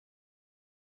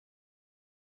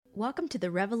Welcome to the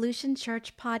Revolution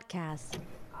Church podcast.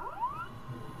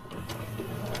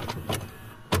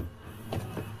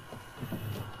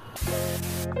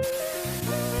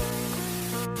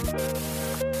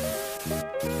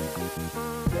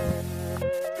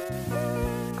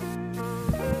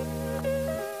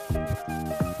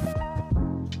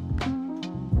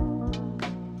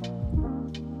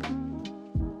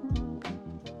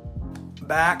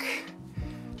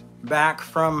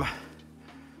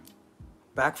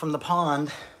 Back from the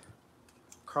pond,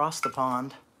 across the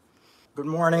pond. Good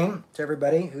morning to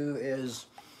everybody who is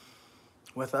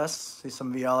with us. See,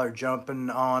 some of y'all are jumping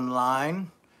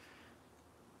online.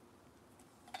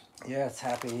 Yeah, it's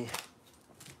happy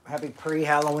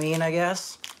pre-Halloween, I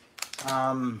guess.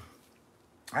 I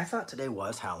thought today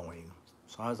was Halloween,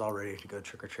 so I was all ready to go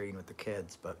trick-or-treating with the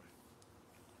kids, but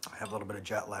I have a little bit of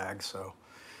jet lag, so,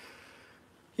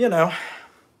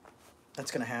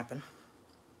 that's gonna happen.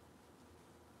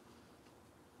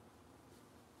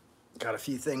 Got a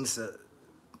few things to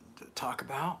talk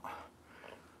about.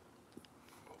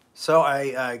 So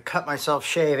I cut myself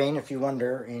shaving, if you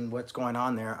wonder what's going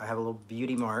on there. I have a little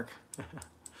beauty mark.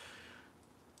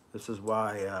 This is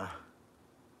why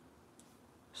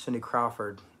Cindy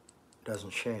Crawford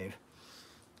doesn't shave.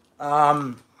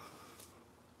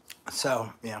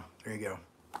 So yeah, there you go.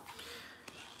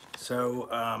 So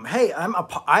hey,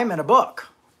 I'm in a book,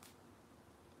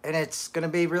 and it's gonna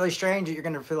be really strange. You're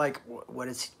gonna feel like, what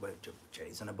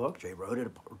Jay's in a book? Jay wrote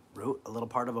a little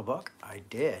part of a book. I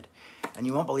did, and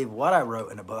you won't believe what I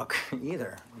wrote in a book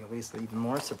either. You'll be even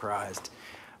more surprised.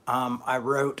 I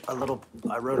wrote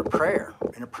a prayer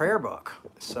in a prayer book.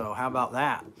 So how about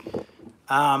that?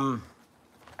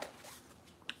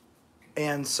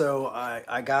 And so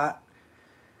I got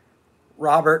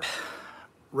Reverend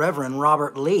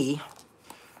Robert Lee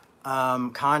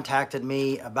contacted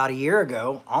me about a year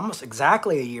ago, almost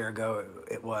exactly a year ago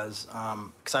it was,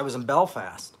 because I was in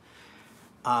Belfast.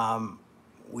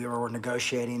 We were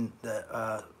negotiating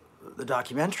the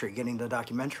documentary, getting the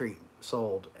documentary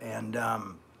sold, and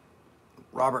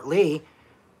Reverend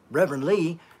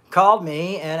Lee, called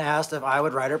me and asked if I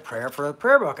would write a prayer for a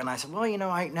prayer book. And I said, well,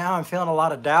 now I'm feeling a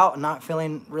lot of doubt and not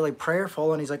feeling really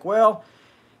prayerful. And he's like, well,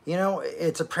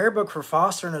 it's a prayer book for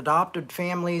foster and adopted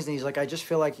families. And he's like, I just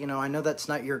feel like, I know that's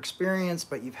not your experience,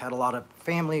 but you've had a lot of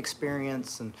family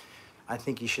experience, and I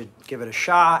think you should give it a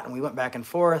shot. And we went back and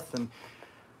forth. And,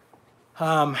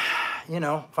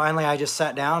 finally I just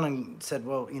sat down and said,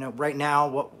 well, right now,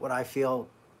 what I feel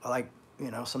like,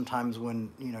 sometimes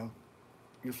when,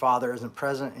 your father isn't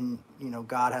present and,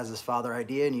 God has this father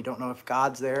idea and you don't know if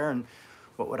God's there, and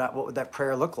what would that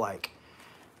prayer look like?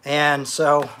 And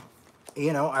so,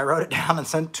 I wrote it down and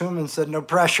sent it to him and said, no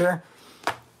pressure.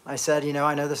 I said,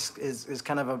 I know this is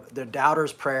kind of the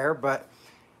doubter's prayer, but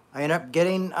I ended up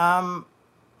getting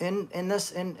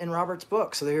in Robert's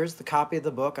book. So here's the copy of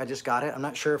the book. I just got it. I'm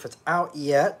not sure if it's out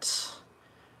yet.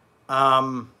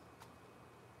 But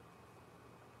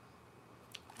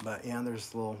yeah,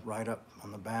 there's a little write-up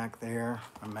on the back there.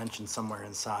 I mentioned somewhere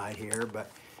inside here, but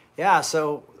yeah,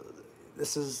 so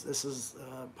this is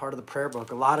part of the prayer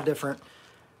book. A lot of different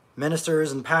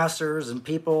ministers and pastors and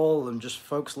people and just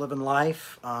folks living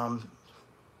life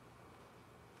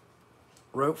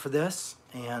wrote for this,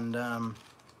 and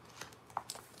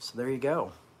so there you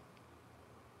go.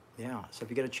 Yeah, so if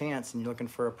you get a chance and you're looking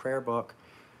for a prayer book,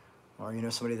 or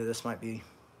somebody that this might be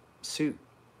suit,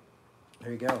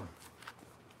 there you go.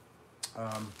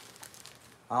 I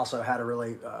also had a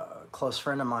really close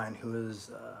friend of mine who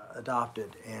is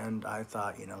adopted, and I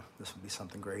thought, this would be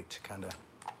something great to kind of,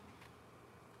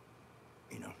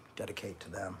 dedicate to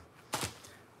them.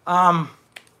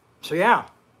 So yeah,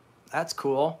 that's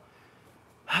cool.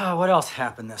 What else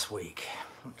happened this week?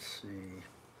 Let's see.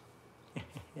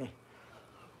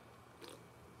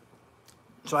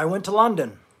 So I went to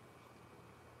London,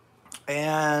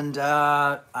 and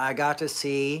I got to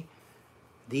see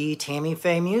the Tammy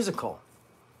Faye musical.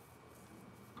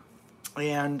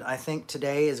 And I think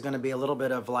today is going to be a little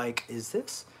bit of like, is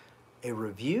this a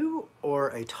review or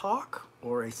a talk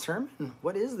or a sermon?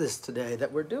 What is this today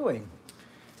that we're doing?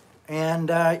 And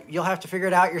you'll have to figure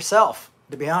it out yourself,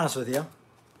 to be honest with you.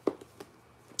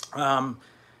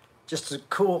 Just a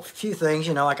cool few things,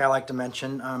 like I like to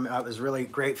mention. I was really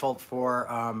grateful for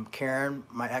Karen,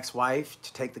 my ex-wife,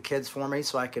 to take the kids for me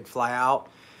so I could fly out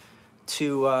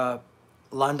to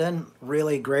London.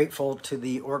 Really grateful to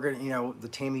the the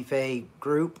Tammy Faye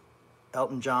group,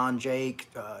 Elton John, Jake,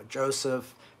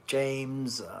 Joseph,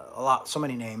 James, so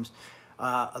many names.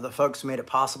 The folks who made it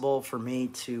possible for me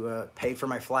to pay for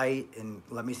my flight and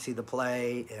let me see the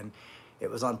play, and It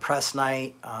was on press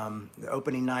night, the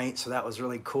opening night, so that was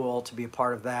really cool to be a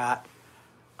part of that.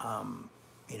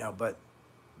 But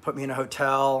put me in a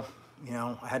hotel.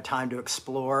 I had time to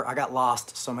explore. I got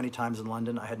lost so many times in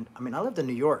London. I lived in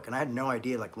New York, and I had no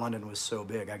idea like London was so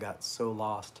big. I got so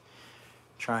lost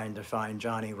trying to find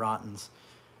Johnny Rotten's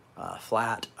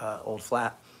old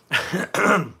flat.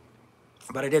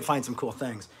 But I did find some cool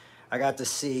things. I got to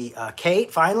see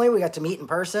Kate. Finally, we got to meet in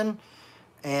person,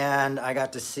 and I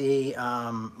got to see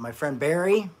my friend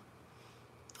Barry.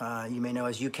 You may know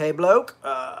as UK Bloke,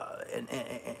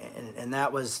 and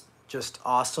that was just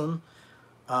awesome.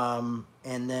 And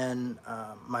then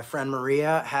my friend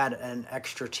Maria had an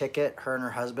extra ticket. Her and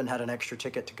her husband had an extra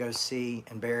ticket to go see,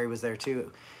 and Barry was there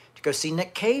too, to go see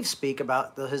Nick Cave speak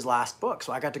about his last book.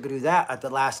 So I got to go do that at the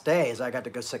last day. I got to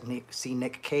go see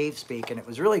Nick Cave speak, and it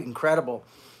was really incredible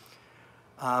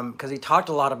because he talked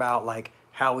a lot about like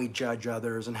how we judge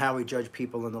others and how we judge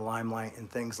people in the limelight and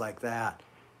things like that.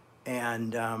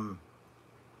 And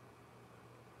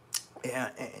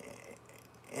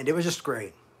it was just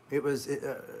great. It was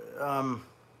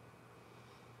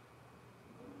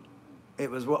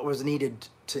what was needed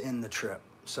to end the trip.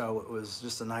 So it was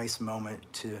just a nice moment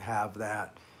to have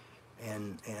that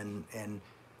and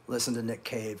listen to Nick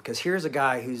Cave, because here's a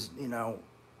guy who's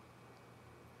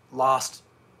lost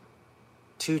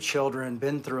 2 children,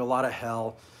 been through a lot of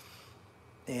hell,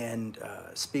 and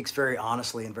speaks very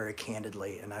honestly and very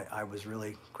candidly. And I was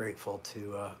really grateful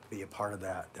to be a part of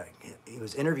that. He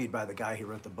was interviewed by the guy he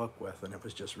wrote the book with, and it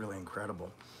was just really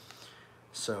incredible.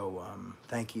 So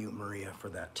thank you, Maria, for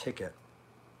that ticket.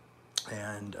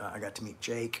 And I got to meet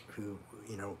Jake, who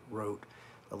wrote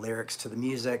the lyrics to the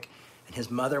music, and his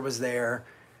mother was there.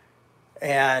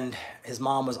 And his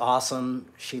mom was awesome.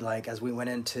 She, as we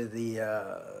went into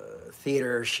the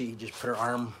theater, she just put her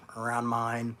arm around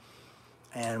mine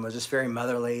and was just very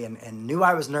motherly, and knew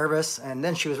I was nervous. And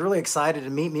then she was really excited to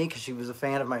meet me because she was a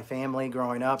fan of my family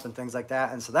growing up and things like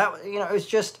that. And so that, it was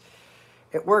just,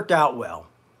 it worked out well.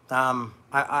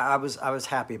 I was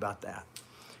happy about that.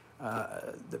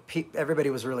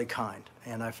 Everybody was really kind,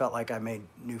 and I felt like I made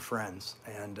new friends,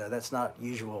 and that's not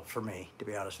usual for me, to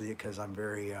be honest with you, because I'm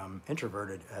very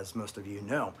introverted, as most of you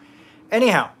know.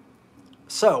 Anyhow,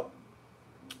 so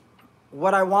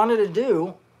what I wanted to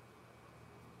do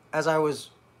as I was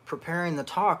preparing the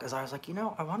talk is I was like,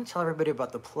 I want to tell everybody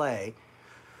about the play,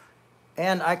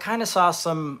 and I kind of saw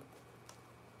some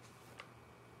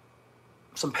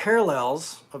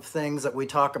parallels of things that we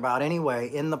talk about anyway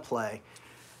in the play.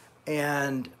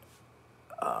 And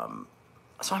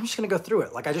so I'm just going to go through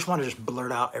it. I just want to just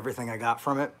blurt out everything I got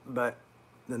from it, but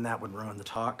then that would ruin the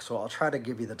talk. So I'll try to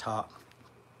give you the talk,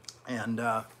 and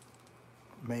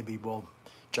maybe we'll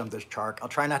jump this chart. I'll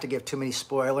try not to give too many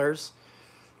spoilers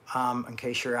in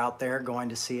case you're out there going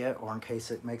to see it, or in case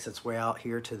it makes its way out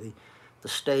here to the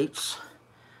States.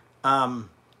 But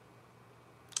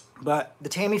the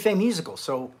Tammy Faye musical.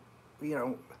 So,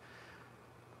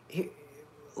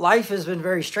 life has been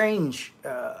very strange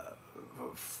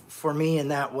for me in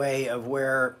that way of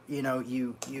where you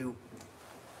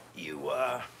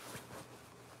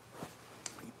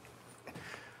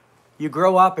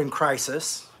grow up in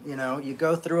crisis. You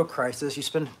go through a crisis. You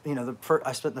spend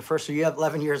I spent the first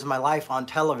 11 years of my life on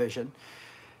television.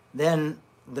 Then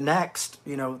the next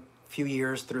few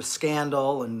years through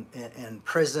scandal and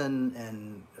prison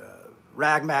and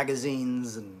rag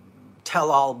magazines and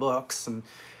tell-all books and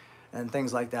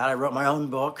things like that. I wrote my own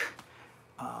book.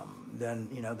 Then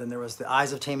there was The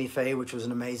Eyes of Tammy Faye, which was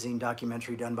an amazing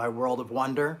documentary done by World of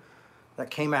Wonder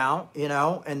that came out,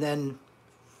 and then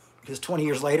because 20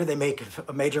 years later they make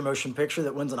a major motion picture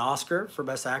that wins an Oscar for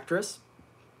Best Actress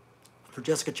for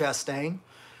Jessica Chastain.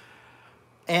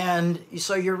 And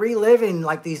so you're reliving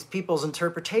these people's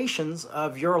interpretations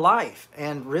of your life,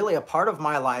 and really a part of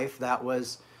my life that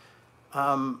was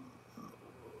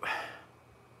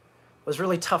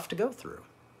really tough to go through.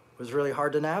 It was really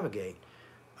hard to navigate.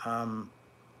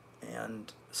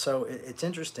 And so it's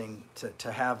interesting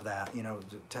to have that,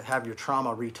 to have your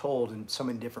trauma retold in so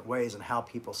many different ways and how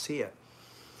people see it.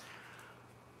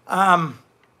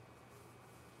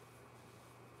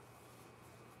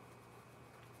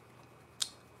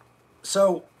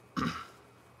 So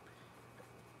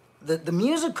the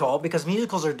musical, because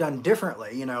musicals are done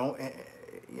differently,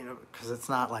 because it's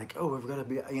not we're going to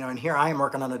be, and here I am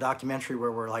working on a documentary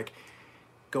where we're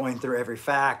going through every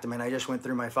fact. I just went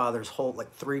through my father's whole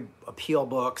 3 appeal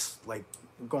books,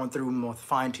 going through them with a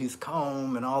fine-tooth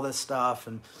comb and all this stuff,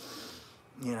 and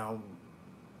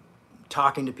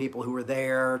talking to people who were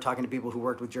there, talking to people who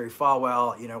worked with Jerry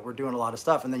Falwell. We're doing a lot of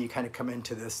stuff, and then you kind of come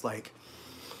into this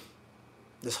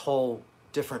this whole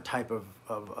different type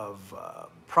of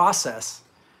process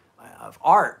of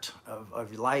art,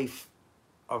 of life,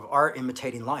 of art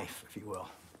imitating life, if you will.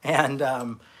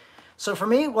 And so for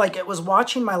me, like, it was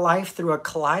watching my life through a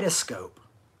kaleidoscope,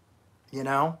 you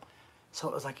know? So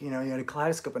it was like, you know, you had a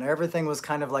kaleidoscope and everything was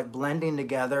kind of like blending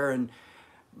together and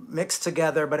mixed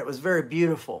together, but it was very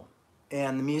beautiful.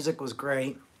 And the music was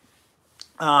great.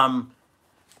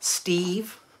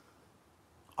 Steve,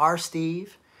 our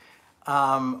Steve,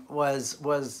 was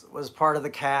part of the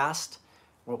cast.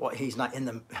 Well, he's not in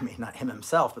the, I mean, not him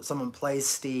himself, but someone plays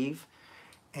Steve.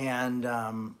 And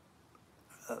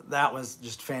that was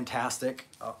just fantastic.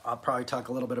 I'll probably talk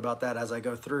a little bit about that as I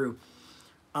go through.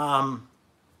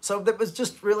 So that was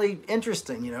just really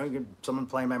interesting, you know, someone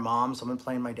playing my mom, someone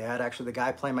playing my dad. Actually, the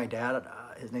guy playing my dad,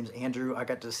 his name's Andrew. I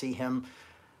got to see him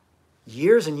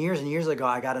years and years and years ago.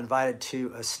 I got invited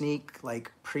to a sneak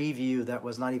like preview that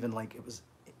was not even like, it was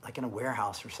like in a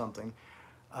warehouse or something,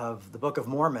 of the Book of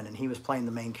Mormon, and he was playing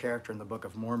the main character in the Book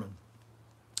of Mormon.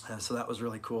 And so that was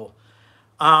really cool.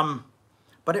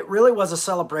 But it really was a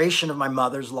celebration of my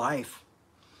mother's life,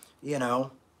 you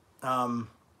know,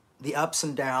 the ups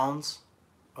and downs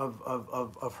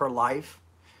of her life,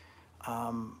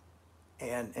 and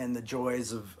the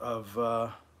joys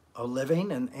of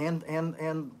living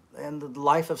and the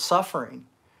life of suffering.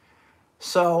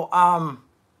 So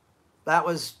that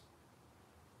was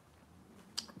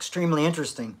extremely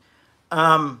interesting.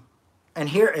 And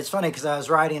here, it's funny because I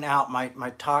was writing out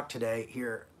my talk today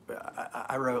here.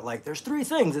 I wrote, like, there's 3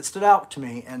 things that stood out to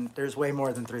me, and there's way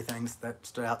more than 3 things that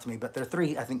stood out to me, but there are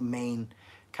 3, I think, main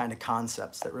kind of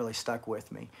concepts that really stuck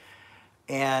with me.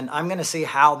 And I'm going to see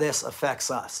how this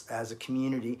affects us as a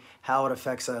community, how it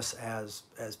affects us as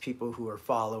people who are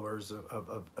followers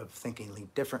of thinking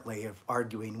differently, of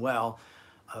arguing well,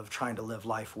 of trying to live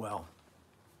life well.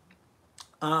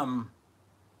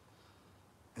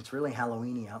 It's really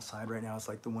Halloweeny outside right now. It's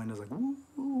like the wind is like, woo,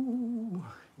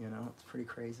 you know, it's pretty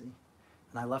crazy.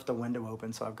 And I left a window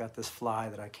open, so I've got this fly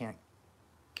that I can't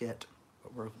get,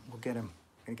 but we'll get him.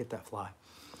 We're gonna get that fly.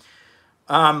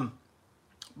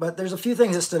 But there's a few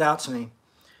things that stood out to me.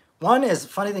 One is,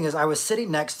 funny thing is, I was sitting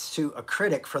next to a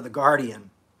critic for The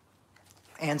Guardian.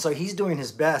 And so he's doing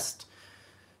his best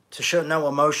to show no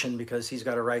emotion because he's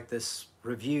got to write this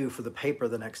review for the paper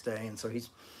the next day. And so he's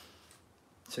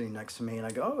sitting next to me, and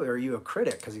I go, "Oh, are you a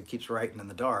critic?" Because he keeps writing in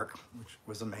the dark, which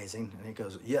was amazing. And he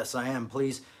goes, "Yes, I am.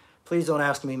 Please don't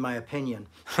ask me my opinion."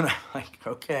 And I'm like,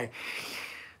 "Okay,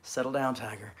 settle down,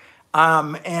 Tiger."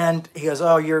 And he goes,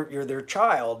 "Oh, you're their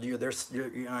child.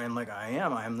 I'm like, I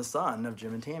am the son of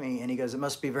Jim and Tammy." And he goes, "It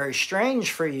must be very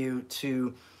strange for you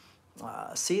to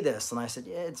see this." And I said,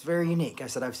 "Yeah, it's very unique." I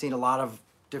said, "I've seen a lot of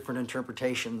different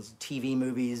interpretations, TV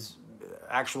movies,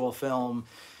 actual film,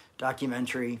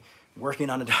 documentary. Working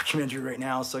on a documentary right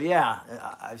now. So yeah,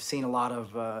 I've seen a lot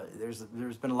of,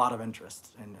 there's been a lot of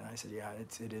interest." And I said, "Yeah,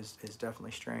 it's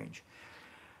definitely strange."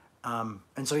 And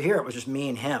so here it was just me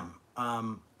and him.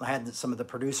 I had some of the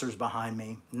producers behind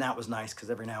me, and that was nice because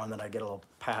every now and then I get a little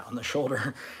pat on the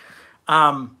shoulder.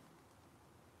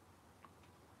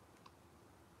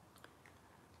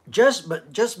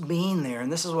 Just being there, and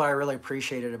this is what I really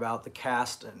appreciated about the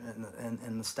cast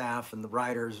and the staff and the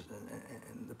writers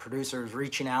and the producers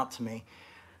reaching out to me,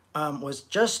 was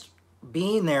just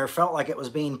being there felt like it was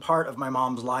being part of my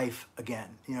mom's life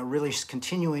again, you know, really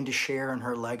continuing to share in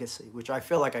her legacy, which I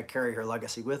feel like I carry her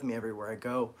legacy with me everywhere I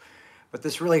go. But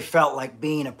this really felt like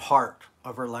being a part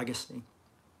of her legacy.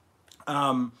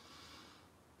 And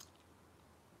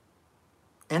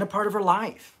a part of her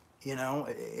life. You know,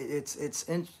 it's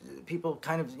people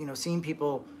kind of, you know, seeing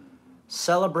people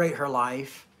celebrate her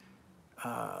life,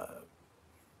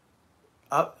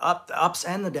 ups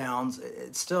and the downs.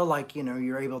 It's still like, you know,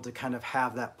 you're able to kind of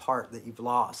have that part that you've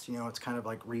lost. You know, it's kind of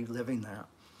like reliving that.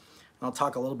 And I'll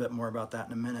talk a little bit more about that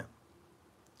in a minute.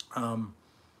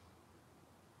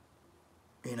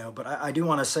 You know, but I do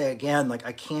want to say again, like,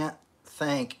 I can't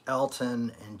thank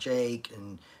Elton and Jake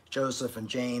and Joseph and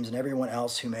James and everyone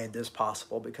else who made this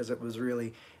possible, because it was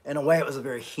really, in a way, it was a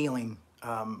very healing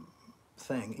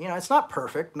thing. You know, it's not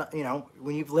perfect. You know,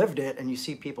 when you've lived it and you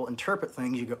see people interpret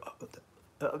things, you go,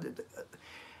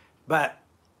 but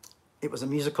it was a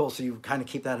musical, so you kind of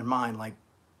keep that in mind, like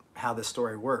how this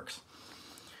story works,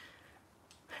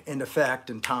 and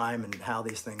effect and time and how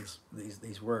these things,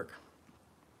 these work.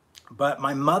 But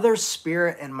my mother's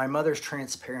spirit and my mother's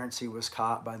transparency was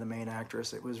caught by the main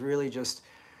actress. It was really just,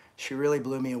 she really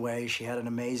blew me away. She had an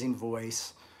amazing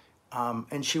voice.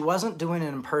 And she wasn't doing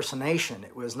an impersonation.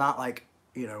 It was not like,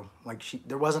 you know, like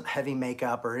there wasn't heavy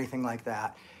makeup or anything like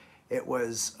that. It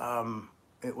was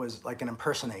it was like an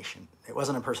impersonation. It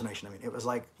wasn't impersonation. I mean, it was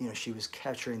like, she was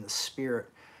capturing the spirit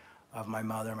of my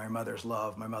mother's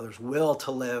love, my mother's will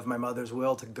to live, my mother's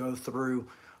will to go through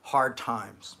hard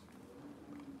times.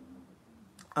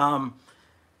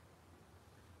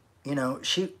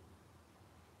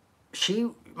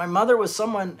 My mother was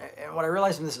someone, and what I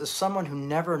realized in this is someone who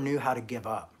never knew how to give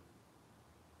up.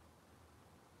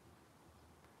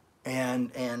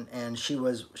 And she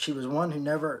was one who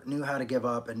never knew how to give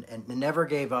up and never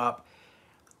gave up,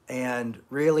 and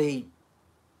really,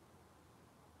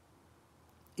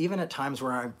 even at times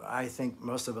where I think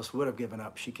most of us would have given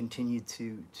up, she continued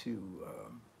to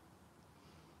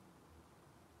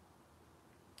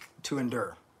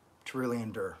endure, to really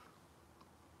endure.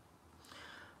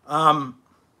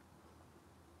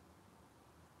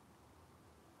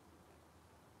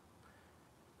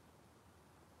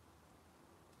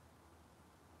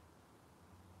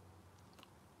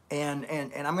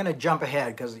 And I'm going to jump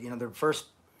ahead because I'm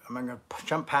going to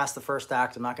jump past the first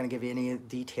act. I'm not going to give you any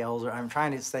details, or I'm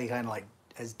trying to stay kind of like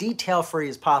as detail free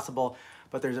as possible.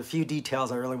 But there's a few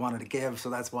details I really wanted to give, so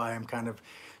that's why I'm kind of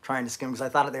trying to skim, because I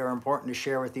thought they were important to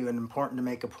share with you and important to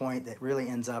make a point that really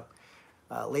ends up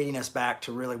leading us back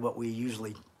to really what we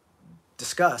usually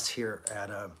discuss here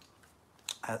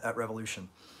at Revolution.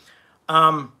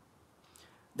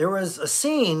 There was a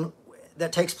scene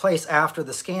that takes place after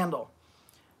the scandal.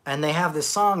 And they have this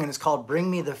song, and it's called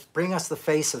 "Bring Us the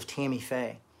Face of Tammy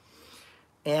Faye."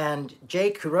 And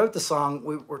Jake, who wrote the song,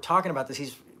 we were talking about this.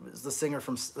 He's the singer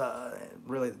from,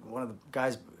 really one of the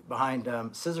guys behind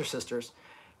Scissor Sisters.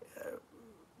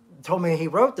 Told me he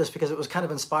wrote this because it was kind of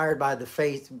inspired by the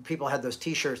Faye. People had those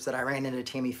T-shirts that I ran into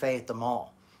Tammy Faye at the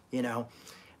mall,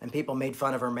 and people made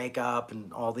fun of her makeup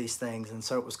and all these things. And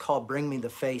so it was called "Bring Me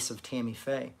the Face of Tammy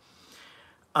Faye."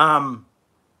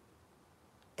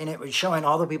 And it was showing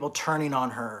all the people turning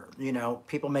on her,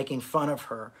 people making fun of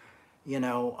her,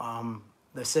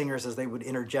 the singers, as they would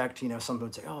interject, some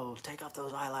would say, "Oh, take off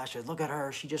those eyelashes. Look at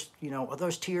her. She just, are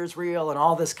those tears real?" And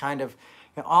all this kind of,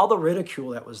 all the ridicule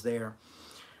that was there.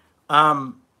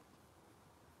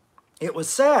 It was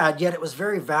sad, yet it was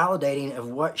very validating of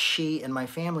what she and my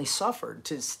family suffered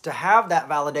to have that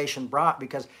validation brought,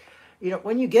 because,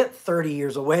 when you get 30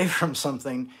 years away from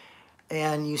something,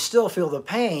 and you still feel the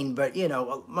pain, but,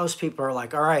 most people are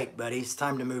like, "All right, buddy, it's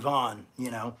time to move on,"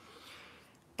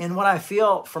 And what I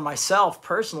feel for myself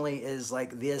personally is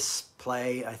like this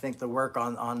play, I think the work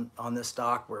on this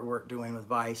doc we're doing with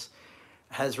Vice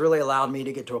has really allowed me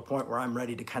to get to a point where I'm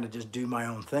ready to kind of just do my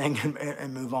own thing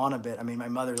and move on a bit. I mean, my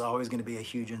mother's always going to be a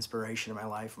huge inspiration in my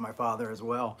life, and my father as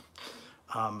well.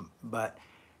 But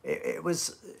it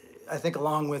was, I think,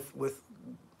 along with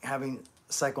having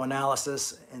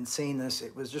psychoanalysis and seeing this,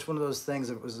 it was just one of those things.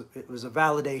 It was a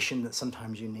validation that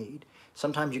sometimes you need.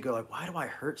 Sometimes you go like, why do I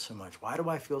hurt so much? Why do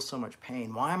I feel so much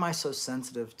pain? Why am I so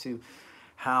sensitive to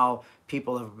how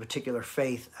people of a particular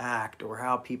faith act, or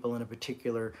how people in a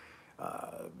particular,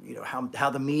 how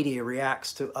the media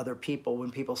reacts to other people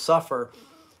when people suffer,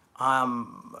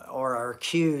 or are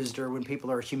accused, or when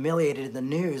people are humiliated in the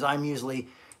news? I'm usually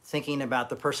thinking about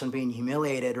the person being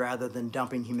humiliated rather than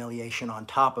dumping humiliation on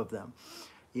top of them.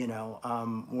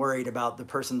 Worried about the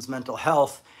person's mental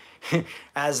health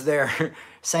as they're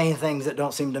saying things that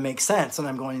don't seem to make sense. And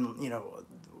I'm going,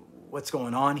 what's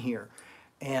going on here?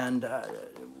 And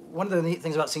one of the neat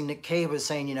things about seeing Nick Cave was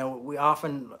saying, we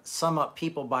often sum up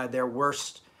people by their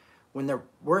worst, when their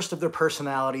worst of their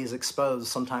personality is exposed.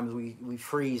 Sometimes we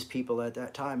freeze people at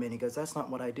that time. And he goes, that's not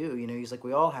what I do. He's like,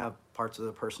 we all have parts of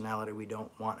the personality we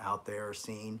don't want out there or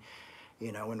seen.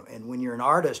 And when you're an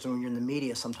artist and when you're in the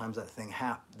media, sometimes that thing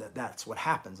that's what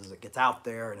happens, is it gets out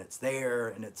there and it's there,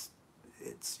 and it's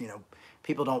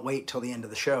people don't wait till the end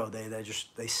of the show.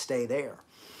 They stay there.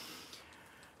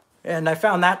 And I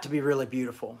found that to be really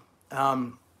beautiful.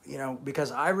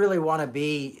 Because I really want to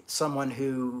be someone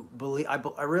who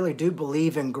I really do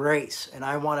believe in grace, and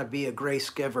I want to be a grace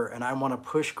giver, and I want to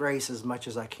push grace as much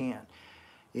as I can.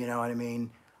 You know what I mean?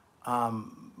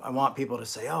 I want people to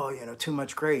say, "Oh, too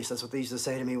much grace." That's what they used to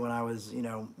say to me when I was,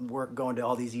 going to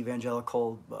all these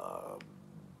evangelical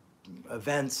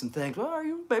events and things. "Well, are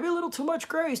you maybe a little too much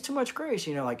grace? Too much grace?"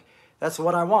 Like, that's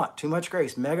what I want. Too much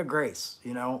grace, mega grace.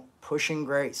 Pushing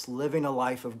grace, living a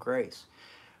life of grace,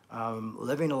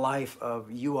 living a life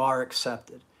of you are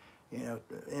accepted.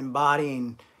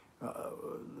 Embodying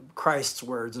Christ's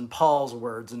words and Paul's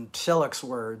words and Tillich's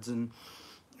words and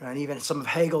even some of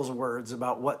Hegel's words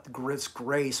about what this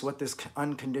grace, what this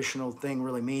unconditional thing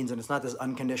really means. And it's not this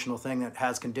unconditional thing that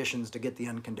has conditions to get the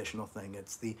unconditional thing.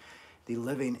 It's the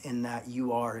living in that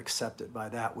you are accepted by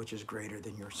that which is greater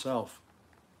than yourself.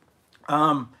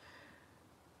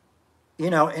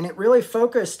 and it really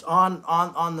focused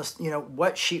on this,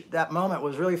 what that moment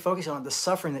was really focusing on the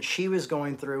suffering that she was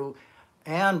going through,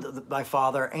 and my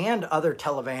father and other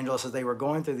televangelists as they were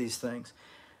going through these things,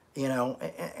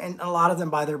 and a lot of them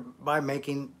by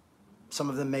making, some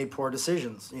of them made poor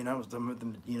decisions, some of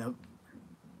them,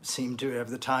 seemed to, at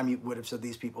the time, you would have said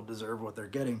these people deserve what they're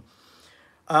getting.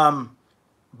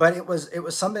 But it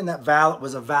was something that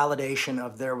was a validation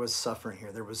of there was suffering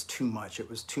here. There was too much. It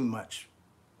was too much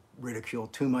ridicule,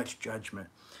 too much judgment.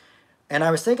 And I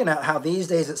was thinking about how these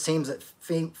days it seems that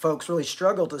folks really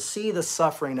struggle to see the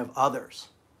suffering of others.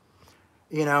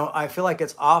 I feel like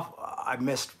it's off. I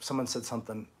missed, someone said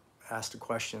something, asked a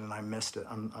question, and I missed it.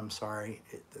 I'm sorry.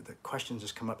 The questions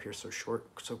just come up here so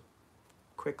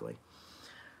quickly.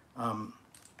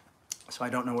 So I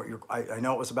don't know I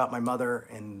know it was about my mother,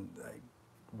 and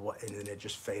then it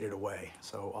just faded away.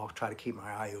 So I'll try to keep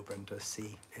my eye open to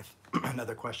see if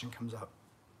another question comes up.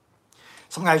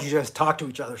 Sometimes you just talk to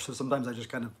each other, so sometimes I just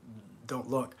kind of don't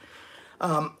look,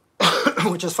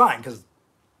 which is fine, because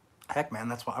heck, man,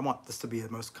 that's why I want this to be the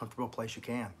most comfortable place you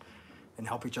can and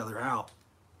help each other out.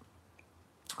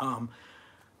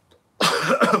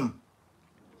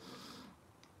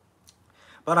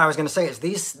 But I was going to say is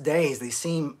these days, it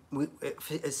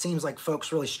seems like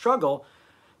folks really struggle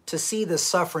to see the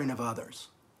suffering of others.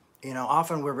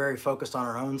 Often we're very focused on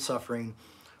our own suffering,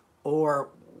 or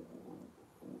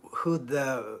who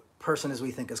the person is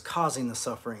we think is causing the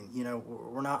suffering.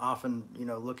 We're not often,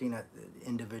 looking at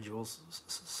individuals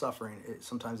suffering.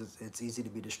 Sometimes it's easy to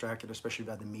be distracted, especially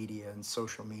by the media and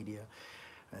social media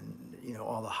and,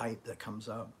 all the hype that comes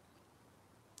up.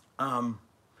 But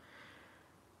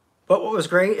what was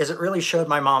great is it really showed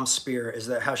my mom's spirit, is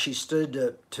that how she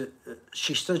stood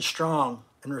she stood strong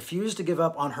and refused to give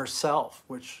up on herself,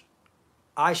 which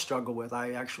I struggle with.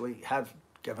 I actually have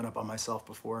given up on myself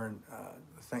before, and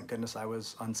thank goodness I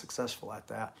was unsuccessful at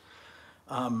that.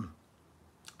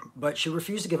 But she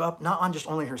refused to give up, not on just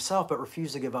only herself, but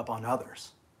refused to give up on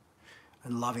others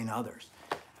and loving others.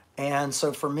 And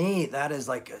so for me, that is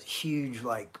like a huge,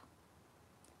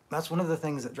 that's one of the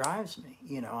things that drives me.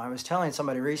 I was telling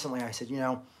somebody recently, I said,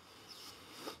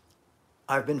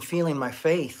 I've been feeling my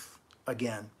faith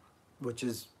again, which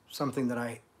is something that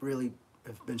I really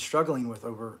have been struggling with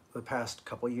over the past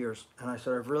couple of years. And I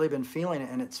said, I've really been feeling it.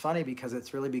 And it's funny because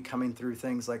it's really be coming through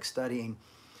things like studying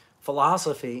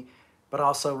philosophy, but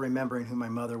also remembering who my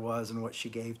mother was and what she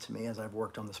gave to me as I've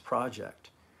worked on this project.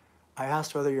 I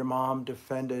asked whether your mom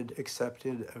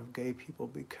accepted of gay people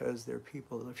because they're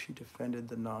people, if she defended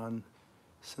the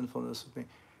non-sinfulness of being.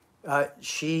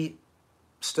 She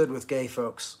stood with gay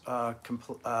folks,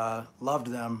 loved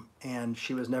them, and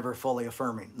she was never fully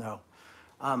affirming, no.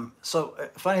 So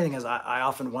funny thing is, I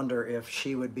often wonder if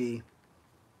she would be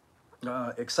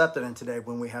accepted in today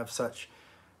when we have such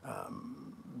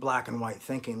black and white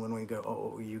thinking, when we go,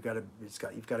 oh, you've got to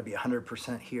be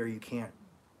 100% here, you can't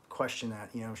question that.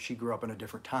 She grew up in a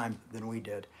different time than we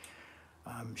did.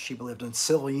 She believed in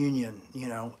civil unions.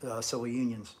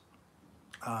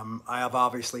 I have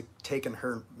obviously taken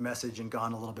her message and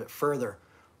gone a little bit further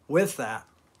with that,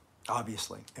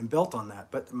 obviously, and built on that.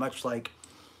 But much like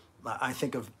I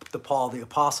think of Paul the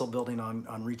Apostle building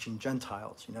on reaching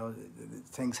Gentiles,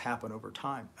 things happen over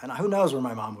time. And who knows where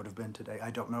my mom would have been today?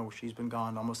 I don't know. She's been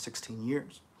gone almost 16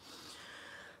 years.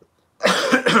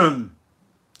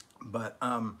 But,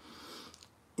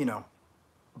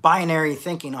 binary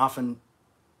thinking often,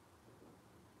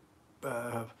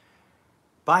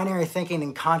 binary thinking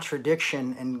and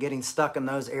contradiction and getting stuck in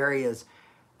those areas,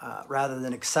 rather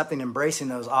than accepting, embracing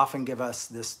those, often give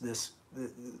us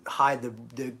hide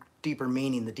the deeper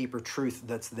meaning, the deeper truth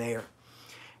that's there.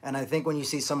 And I think when you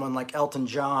see someone like Elton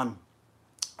John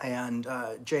and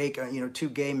Jake, two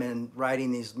gay men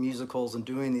writing these musicals and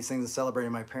doing these things and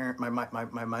celebrating my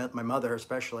mother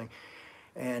especially,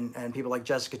 and people like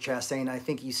Jessica Chastain, I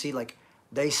think you see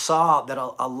they saw that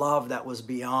a love that was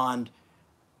beyond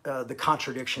the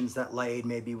contradictions that laid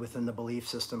maybe within the belief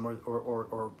system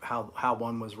or how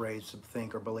one was raised to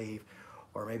think or believe,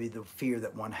 or maybe the fear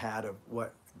that one had of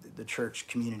what the church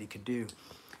community could do.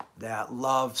 That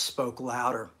love spoke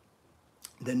louder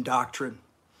than doctrine.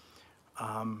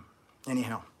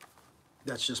 Anyhow,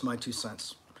 that's just my 2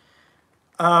 cents.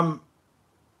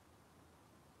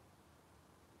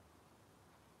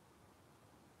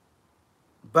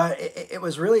 But it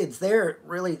was really, it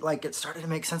started to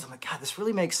make sense. I'm like, God, this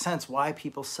really makes sense why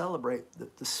people celebrate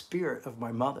the spirit of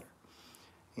my mother.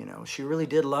 She really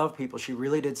did love people. She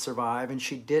really did survive, and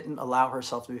she didn't allow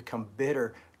herself to become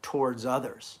bitter towards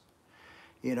others.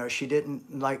 She didn't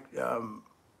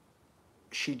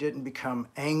become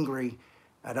angry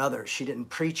at others. She didn't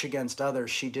preach against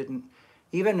others. She didn't,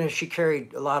 even if she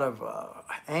carried a lot of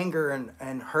anger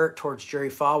and hurt towards Jerry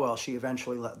Falwell, she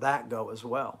eventually let that go as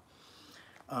well.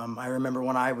 I remember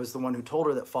when I was the one who told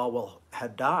her that Falwell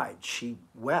had died, she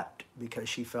wept because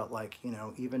she felt like,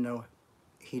 even though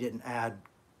he didn't add,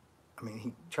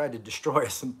 he tried to destroy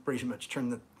us and pretty much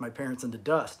turn my parents into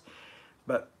dust,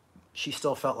 but she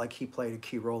still felt like he played a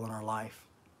key role in our life.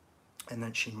 And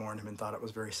then she mourned him and thought it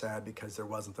was very sad because there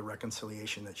wasn't the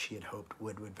reconciliation that she had hoped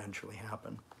would eventually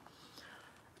happen.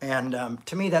 And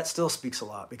to me, that still speaks a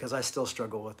lot because I still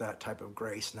struggle with that type of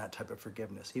grace and that type of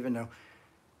forgiveness, even though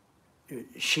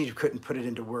she couldn't put it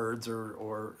into words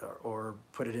or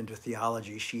put it into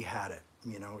theology. She had it.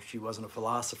 She wasn't a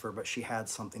philosopher, but she had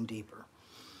something deeper.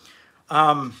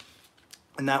 And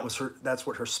that's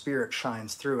what her spirit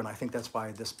shines through. And I think that's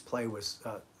why this play was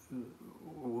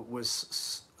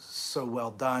so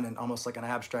well done and almost like an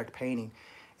abstract painting,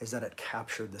 is that it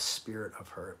captured the spirit of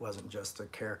her. It wasn't just a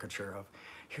caricature of,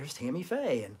 here's Tammy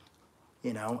Faye. And,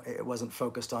 it wasn't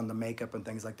focused on the makeup and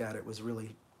things like that. It was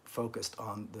really focused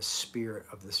on the spirit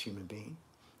of this human being.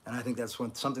 And I think that's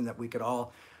something that we could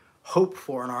all hope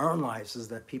for in our own lives, is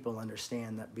that people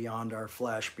understand that beyond our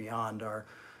flesh, beyond our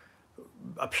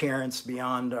appearance,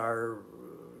 beyond our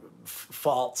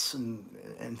faults and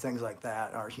things like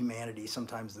that, our humanity,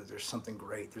 sometimes that there's something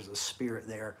great. There's a spirit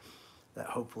there that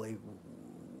hopefully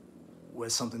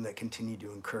was something that continued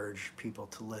to encourage people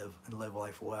to live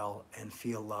life well and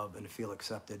feel loved and feel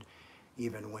accepted,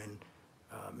 even when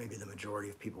maybe the majority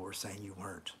of people were saying you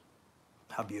weren't.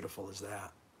 How beautiful is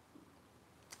that?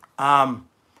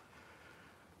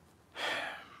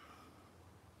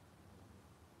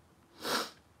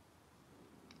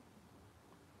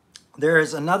 There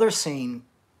is another scene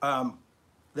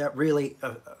that really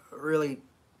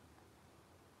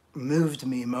moved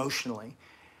me emotionally,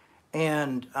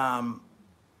 and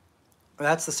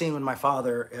that's the scene when my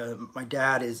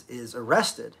dad is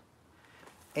arrested,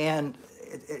 and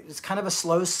it's kind of a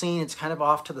slow scene. It's kind of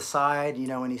off to the side,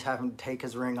 and he's having to take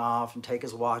his ring off and take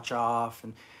his watch off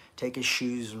and take his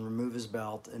shoes and remove his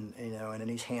belt, and and then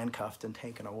he's handcuffed and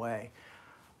taken away,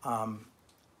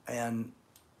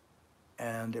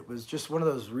 and it was just one of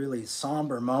those really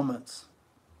somber moments.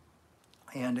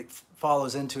 And it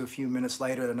follows into a few minutes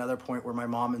later at another point where my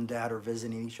mom and dad are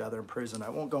visiting each other in prison. I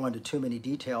won't go into too many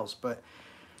details, but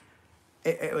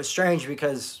it was strange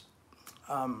because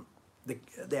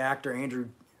the actor Andrew,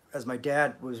 as my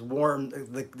dad, was worn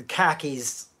the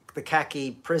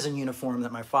khaki prison uniform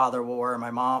that my father wore, and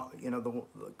my mom, the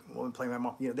woman playing my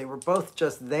mom, they were both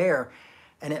just there.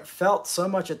 And it felt so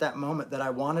much at that moment that I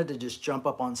wanted to just jump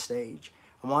up on stage.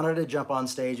 I wanted to jump on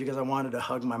stage because I wanted to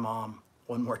hug my mom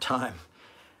one more time,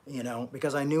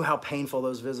 because I knew how painful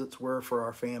those visits were for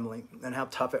our family and how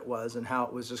tough it was, and how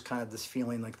it was just kind of this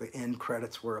feeling like the end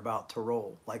credits were about to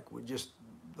roll. Like we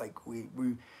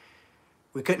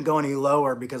couldn't go any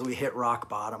lower because we hit rock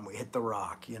bottom. We hit the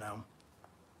rock,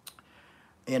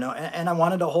 and I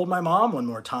wanted to hold my mom one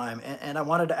more time. And I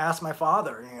wanted to ask my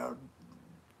father,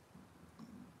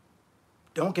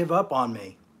 don't give up on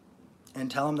me,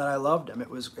 and tell him that I loved him. It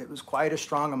was quite a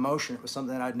strong emotion. It was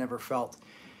something that I'd never felt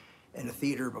in a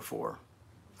theater before.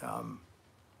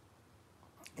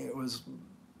 It was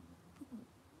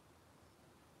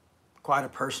quite a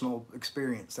personal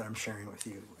experience that I'm sharing with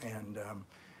you. And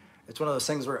it's one of those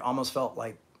things where it almost felt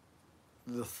like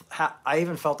I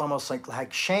even felt almost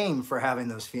like shame for having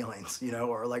those feelings,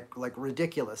 or like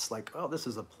ridiculous, like, oh, this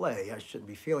is a play. I shouldn't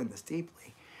be feeling this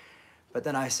deeply. But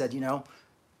then I said, I'm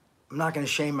not going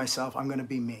to shame myself. I'm going to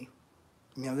be me.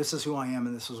 This is who I am,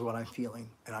 and this is what I'm feeling,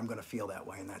 and I'm going to feel that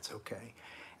way, and that's okay.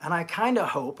 And I kind of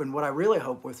hope, and what I really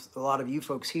hope with a lot of you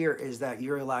folks here, is that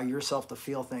you allow yourself to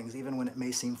feel things, even when it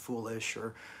may seem foolish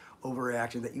or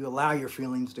overreactive, that you allow your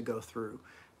feelings to go through.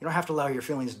 You don't have to allow your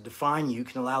feelings to define you. You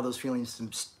can allow those feelings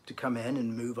to come in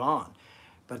and move on.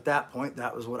 But at that point,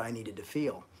 that was what I needed to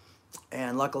feel.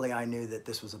 And luckily, I knew that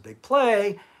this was a big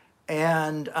play,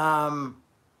 and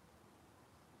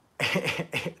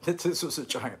that this was a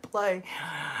giant play,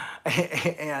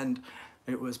 and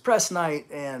it was press night,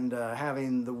 and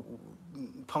having the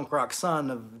punk rock son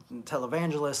of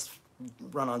televangelist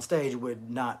run on stage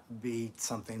would not be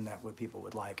something that people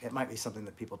would like. It might be something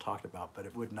that people talked about, but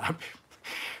it would not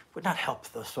help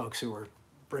those folks who were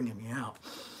bringing me out.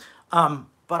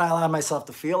 But I allowed myself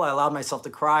to feel. I allowed myself to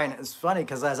cry, and it was funny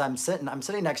because as I'm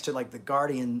sitting next to like the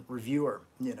Guardian reviewer,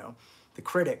 the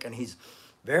critic, and he's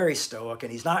very stoic,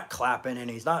 and he's not clapping, and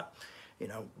he's not,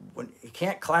 when he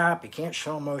can't clap, he can't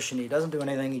show emotion, he doesn't do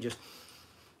anything,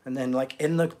 and then like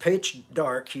in the pitch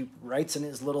dark, he writes in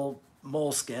his little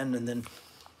moleskin and then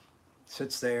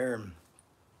sits there,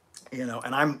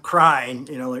 and I'm crying,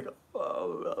 like,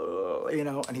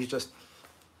 oh, and he's just,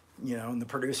 and the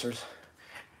producers,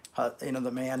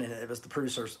 the man, and it was the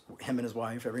producers, him and his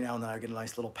wife. Every now and then I get a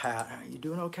nice little pat. Are you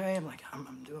doing okay? I'm like,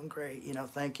 I'm doing great.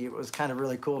 Thank you. It was kind of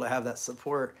really cool to have that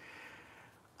support.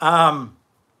 Um,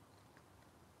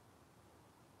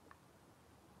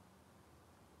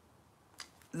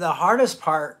 the hardest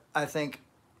part, I think,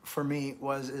 for me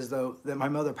is though that my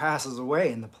mother passes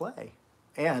away in the play,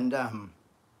 and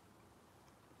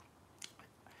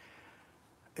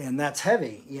that's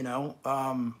heavy,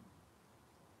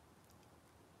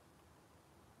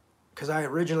 because I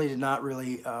originally did not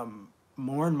really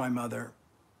mourn my mother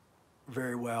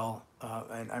very well,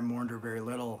 and I mourned her very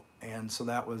little, and so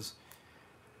that was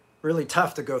really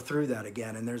tough to go through that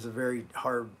again. And there's a very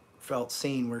heartfelt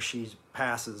scene where she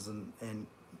passes and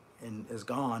is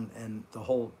gone, and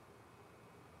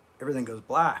everything goes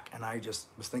black, and I just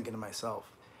was thinking to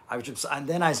myself, and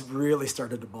then I really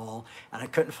started to bawl, and I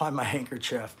couldn't find my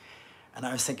handkerchief, and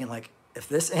I was thinking, like, if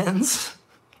this ends,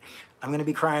 I'm going to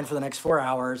be crying for the next 4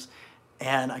 hours,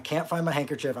 and I can't find my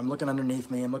handkerchief. I'm looking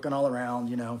underneath me. I'm looking all around,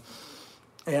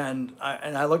 and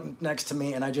I look next to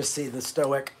me, and I just see the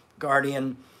stoic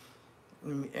guardian,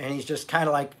 and he's just kind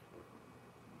of like,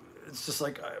 it's just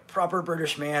like a proper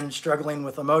British man struggling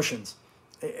with emotions.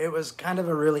 It was kind of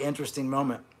a really interesting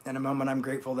moment, and a moment I'm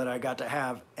grateful that I got to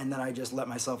have. And then I just let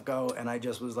myself go, and I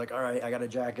just was like, all right, I got a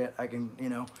jacket. I can,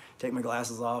 take my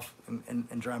glasses off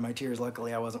and dry my tears.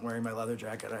 Luckily, I wasn't wearing my leather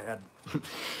jacket. I had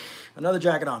another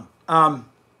jacket on. I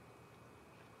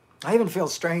even feel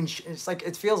strange. It's like,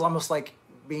 it feels almost like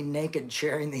being naked,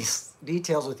 sharing these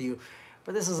details with you.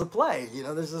 But this is a play,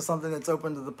 this is something that's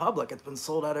open to the public. It's been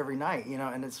sold out every night,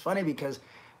 and it's funny because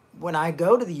when I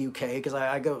go to the UK, because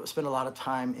I go spend a lot of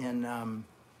time in,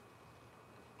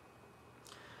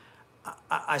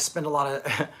 I spend a lot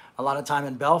of time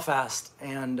in Belfast,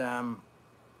 and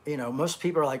most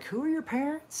people are like, "Who are your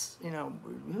parents?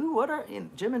 What are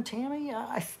Jim and Tammy?"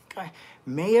 I think I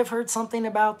may have heard something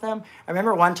about them. I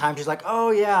remember one time she's like,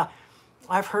 "Oh yeah,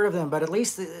 I've heard of them, but at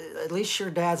least your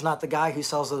dad's not the guy who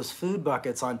sells those food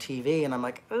buckets on TV." And I'm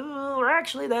like, "Oh,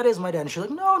 actually, that is my dad." And she's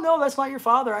like, "No, that's not your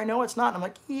father. I know it's not." And I'm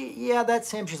like, "Yeah,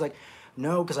 that's him." She's like,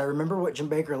 "No, because I remember what Jim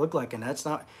Bakker looked like, and that's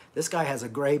not. This guy has a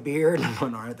gray beard." And I'm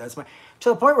going, "All right, that's my." To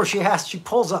the point where she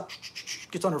pulls up,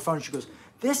 gets on her phone, she goes,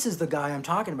 "This is the guy I'm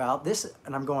talking about."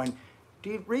 And I'm going, "Do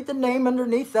you read the name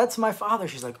underneath? That's my father."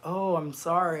 She's like, "Oh, I'm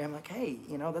sorry." I'm like, "Hey,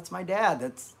 that's my dad.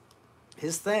 That's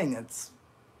his thing. That's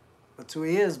who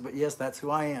he is, but yes, that's who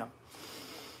I am."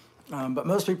 But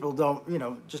most people don't,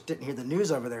 just didn't hear the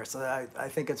news over there. So I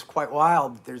think it's quite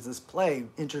wild. There's this play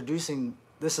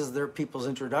this is their people's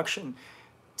introduction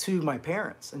to my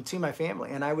parents and to my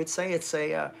family. And I would say it's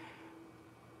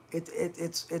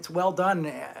it's well done.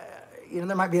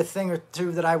 There might be a thing or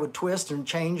two that I would twist and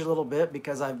change a little bit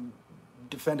because I've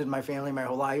defended my family my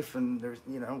whole life, and there's,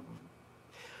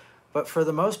 but for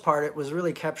the most part, it was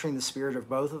really capturing the spirit of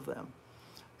both of them.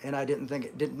 And I didn't think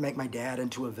it didn't make my dad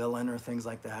into a villain or things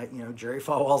like that. Jerry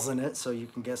Falwell's in it, so you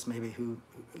can guess maybe who.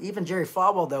 Even Jerry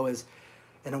Falwell, though, is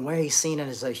in a way seen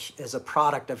as a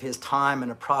product of his time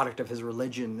and a product of his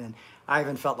religion. And I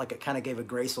even felt like it kind of gave a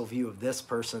graceful view of this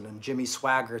person. And Jimmy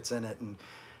Swaggart's in it,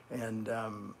 and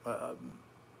a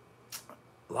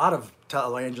lot of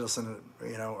televangelists in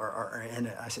it, are in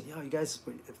it. I said, you guys,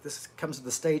 if this comes to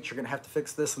the States, you're going to have to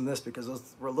fix this and this because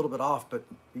we're a little bit off, but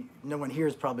no one here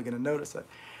is probably going to notice it.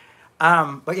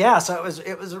 But yeah, so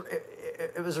it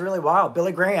was really wild.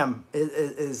 Billy Graham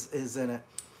is in it.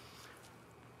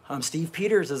 Steve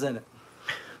Peters is in it.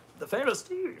 The famous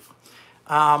Steve.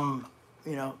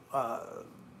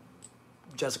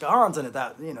 Jessica Aron's in it.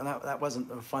 That wasn't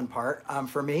a fun part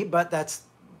for me, but that's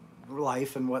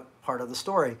life and what part of the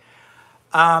story.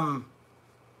 But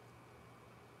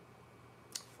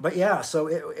yeah, so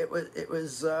it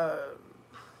was.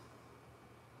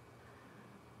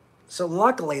 So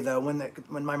luckily, though,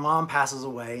 when my mom passes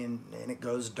away and it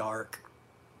goes dark,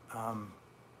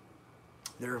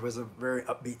 there was a very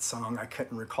upbeat song. I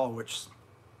couldn't recall which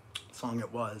song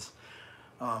it was,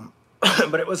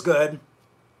 but it was good.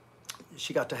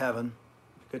 She got to heaven.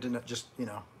 Good to know, just in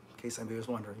case anybody was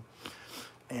wondering.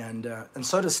 And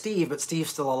so does Steve, but Steve's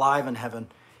still alive in heaven,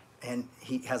 and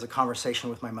he has a conversation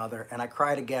with my mother. And I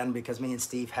cried again because me and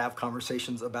Steve have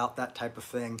conversations about that type of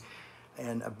thing,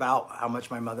 and about how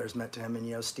much my mother has meant to him.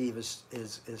 And Steve is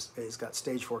got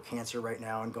stage 4 cancer right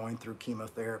now and going through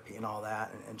chemotherapy and all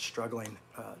that, and struggling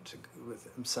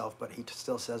with himself. But he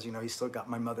still says, he's still got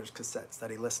my mother's cassettes that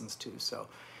he listens to. So,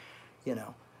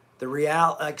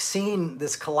 like seeing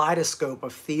this kaleidoscope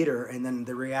of theater and then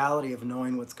the reality of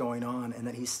knowing what's going on and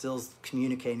that he's still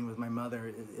communicating with my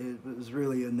mother, it was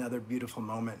really another beautiful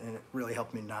moment, and it really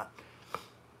helped me not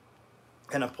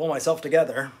kind of pull myself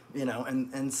together,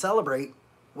 and celebrate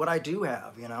what I do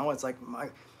have. It's like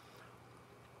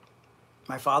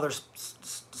my father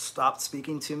stopped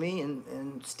speaking to me,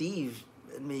 and Steve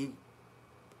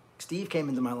came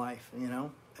into my life,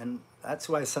 and that's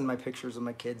who I send my pictures of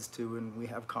my kids to, and we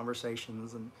have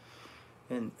conversations,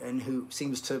 and who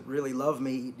seems to really love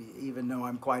me, even though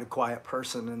I'm quite a quiet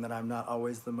person and that I'm not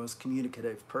always the most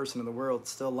communicative person in the world,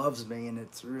 still loves me, and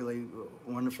it's really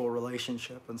a wonderful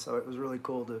relationship. And so it was really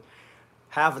cool to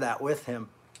have that with him.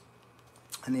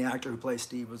 And the actor who plays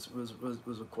Steve was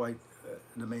quite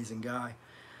an amazing guy.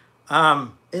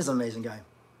 Is an amazing guy.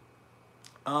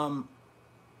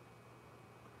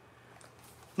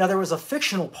 Now, there was a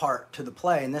fictional part to the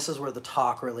play, and this is where the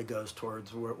talk really goes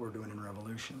towards what we're doing in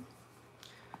Revolution.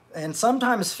 And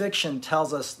sometimes fiction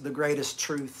tells us the greatest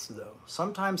truths, though.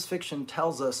 Sometimes fiction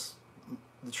tells us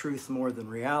the truth more than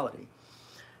reality.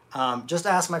 Just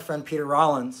ask my friend Peter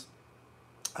Rollins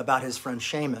about his friend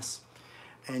Seamus,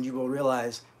 and you will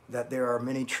realize that there are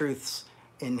many truths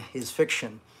in his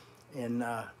fiction, in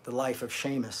the life of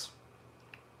Seamus.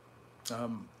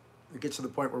 It gets to the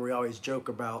point where we always joke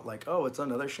about, like, oh, it's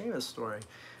another Seamus story.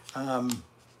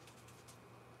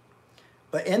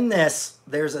 But in this,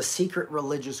 there's a secret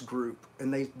religious group,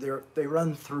 and they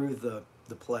run through the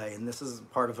play, and this is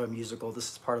part of a musical.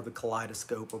 This is part of the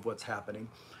kaleidoscope of what's happening.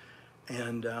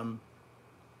 And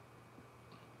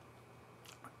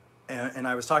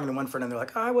I was talking to one friend, and they're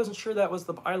like, oh, I wasn't sure that was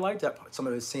I liked that part.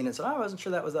 Somebody who's seen it said, oh, I wasn't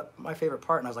sure that was my favorite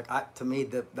part. And I was like, to me,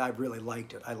 I really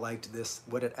liked it. I liked this,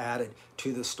 what it added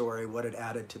to the story, what it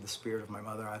added to the spirit of my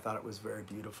mother. I thought it was very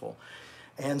beautiful.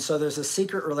 And so there's a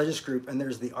secret religious group, and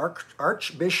there's the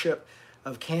Archbishop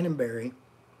of Canterbury,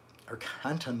 the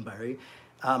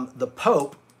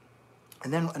Pope,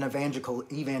 and then an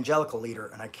evangelical leader,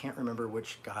 and I can't remember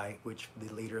which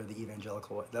the leader of the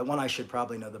evangelical, the one I should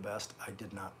probably know the best. I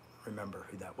did not remember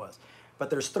who that was.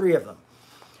 But there's three of them.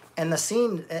 And the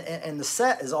scene and the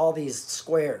set is all these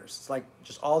squares. It's like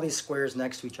just all these squares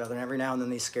next to each other, and every now and then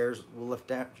these squares will lift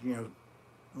down,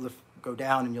 go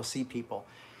down, and you'll see people.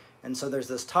 And so there's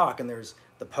this talk, and there's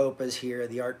the Pope is here,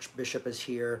 the Archbishop is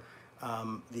here,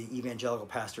 the evangelical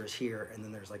pastor is here, and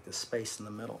then there's like this space in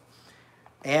the middle.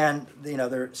 And the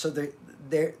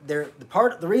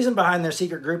reason behind their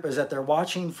secret group is that they're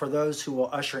watching for those who will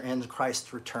usher in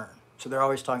Christ's return. So they're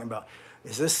always talking about,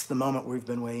 is this the moment we've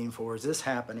been waiting for? Is this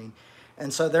happening?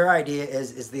 And so their idea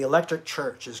is the electric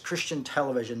church, is Christian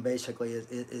television basically,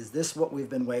 is this what we've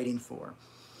been waiting for?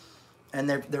 And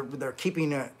they're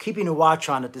keeping a watch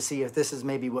on it to see if this is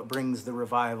maybe what brings the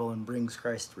revival and brings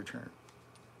Christ's return.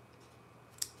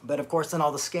 But of course, then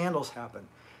all the scandals happen.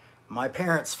 My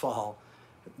parents fall.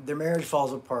 Their marriage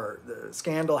falls apart. The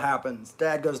scandal happens.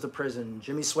 Dad goes to prison.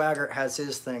 Jimmy Swaggart has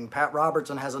his thing. Pat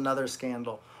Robertson has another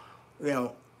scandal.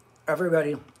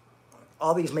 Everybody,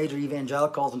 all these major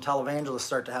evangelicals and televangelists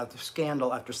start to have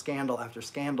scandal after scandal after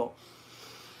scandal.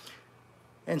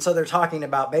 And so they're talking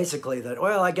about basically that,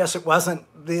 well, I guess it wasn't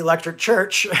the electric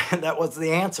church that was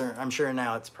the answer. I'm sure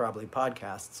now it's probably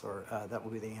podcasts, or that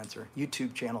will be the answer.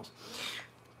 YouTube channels.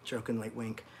 Jokingly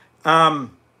wink.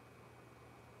 So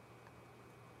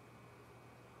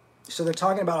they're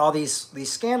talking about all these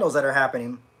scandals that are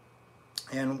happening.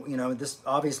 And, this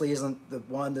obviously isn't the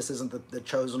one. This isn't the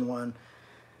chosen one.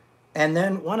 And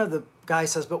then one of the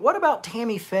guys says, but what about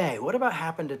Tammy Faye? What about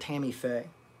happened to Tammy Faye?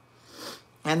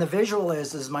 And the visual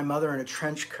is my mother in a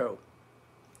trench coat,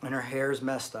 and her hair's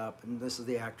messed up, and this is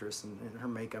the actress, and her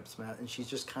makeup's messed, and she's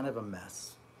just kind of a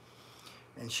mess.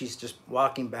 And she's just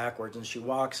walking backwards, and she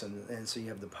walks, and so you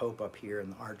have the Pope up here,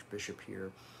 and the Archbishop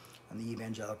here, and the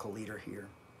evangelical leader here,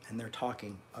 and they're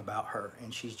talking about her,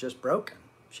 and she's just broken.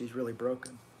 She's really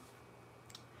broken.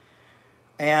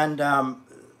 And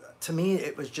to me,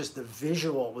 it was just the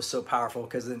visual was so powerful,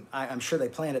 because I'm sure they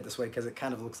planned it this way, because it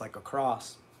kind of looks like a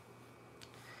cross.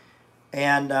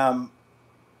 And,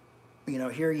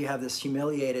 here you have this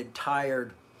humiliated,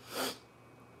 tired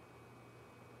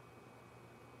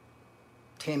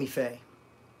Tammy Faye,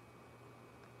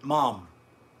 mom.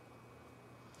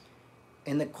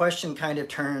 And the question kind of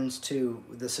turns to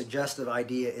the suggestive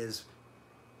idea is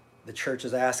the church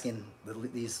is asking,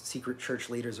 these secret church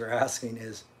leaders are asking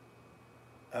is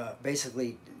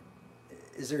basically,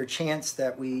 is there a chance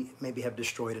that we maybe have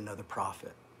destroyed another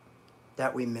prophet,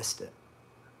 that we missed it?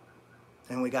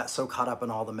 And we got so caught up in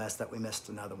all the mess that we missed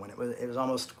another one. It was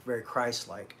almost very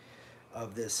Christ-like,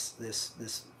 of this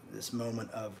moment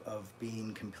of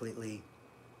being completely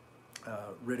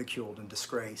ridiculed and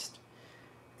disgraced.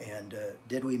 And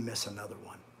did we miss another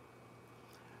one?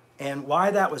 And why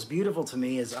that was beautiful to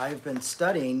me is I've been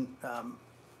studying,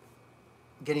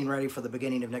 getting ready for the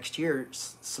beginning of next year,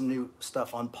 some new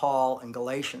stuff on Paul and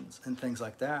Galatians and things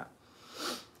like that.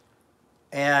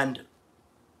 And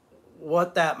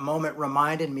what that moment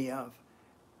reminded me of,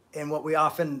 and what we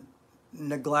often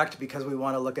neglect because we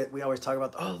want to look at, we always talk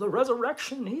about, oh, the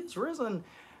resurrection, he's risen.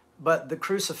 But the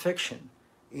crucifixion,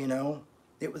 you know,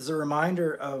 it was a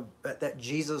reminder of that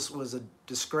Jesus was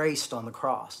disgraced on the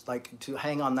cross, like to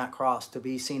hang on that cross, to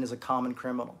be seen as a common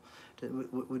criminal,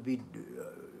 would be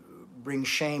bring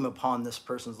shame upon this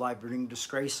person's life, bring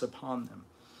disgrace upon them.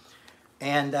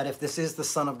 And that if this is the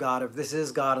Son of God, if this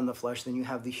is God in the flesh, then you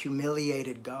have the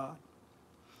humiliated God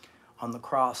on the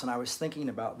cross. And I was thinking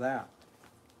about that.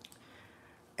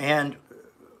 And,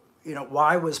 you know,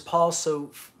 why was Paul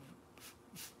so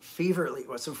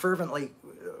fervently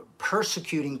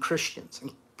persecuting Christians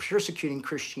and persecuting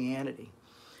Christianity?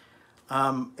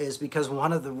 Is because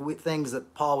one of the things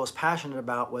that Paul was passionate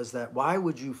about was that why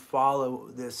would you follow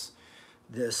this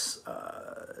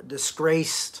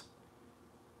disgraced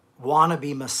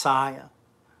wannabe Messiah,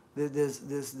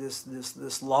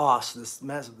 this loss, this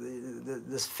mess,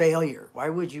 this failure? Why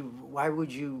would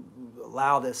you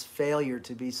allow this failure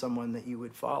to be someone that you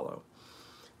would follow?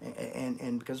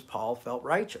 And because Paul felt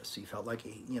righteous, he felt like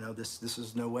this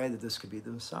is no way that this could be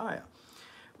the Messiah.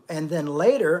 And then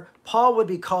later, Paul would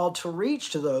be called to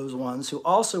reach to those ones who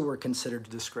also were considered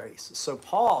disgrace. So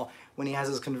Paul, when he has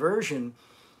his conversion,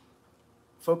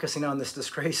 focusing on this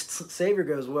disgraced Savior,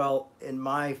 goes, well, in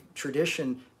my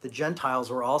tradition, the Gentiles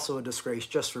were also a disgrace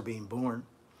just for being born.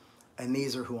 And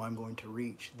these are who I'm going to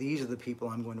reach. These are the people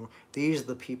I'm going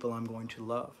to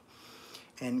love.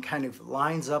 And kind of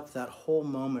lines up that whole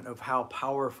moment of how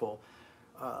powerful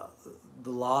the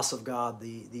loss of God,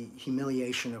 the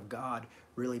humiliation of God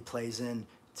really plays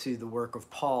into the work of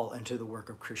Paul and to the work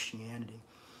of Christianity.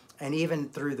 And even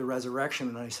through the resurrection,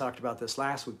 and I talked about this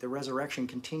last week, the resurrection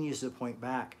continues to point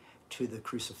back to the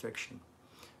crucifixion,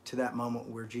 to that moment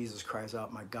where Jesus cries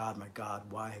out, my God,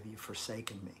 why have you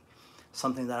forsaken me?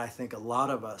 Something that I think a lot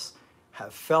of us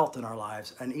have felt in our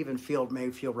lives, and even may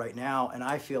feel right now, and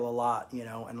I feel a lot,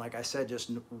 and like I said,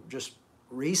 just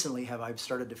recently have I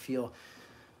started to feel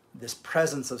this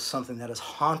presence of something that is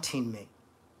haunting me,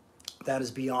 that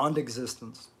is beyond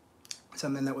existence,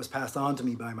 something that was passed on to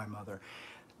me by my mother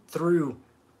through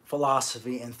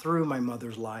philosophy and through my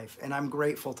mother's life, and I'm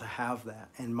grateful to have that.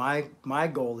 And my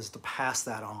goal is to pass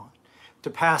that on, to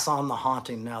pass on the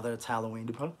haunting now that it's Halloween,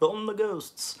 to pass on the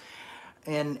ghosts,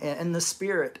 and the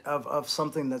spirit of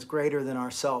something that's greater than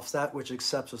ourselves, that which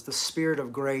accepts us, the spirit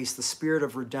of grace, the spirit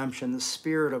of redemption, the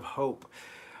spirit of hope,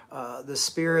 the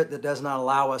spirit that does not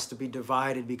allow us to be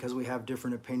divided because we have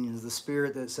different opinions, the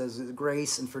spirit that says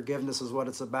grace and forgiveness is what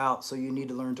it's about, so you need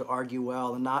to learn to argue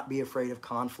well and not be afraid of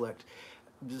conflict.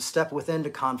 Step within to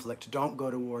conflict. Don't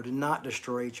go to war. Do not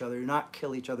destroy each other. Do not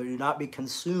kill each other. Do not be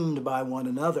consumed by one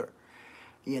another.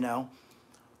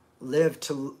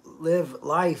 Live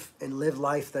life, and live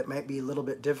life that might be a little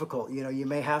bit difficult. You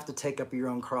may have to take up your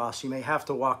own cross. You may have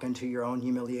to walk into your own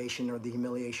humiliation or the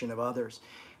humiliation of others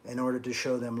in order to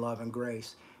show them love and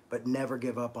grace, but never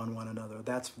give up on one another.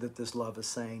 That's what this love is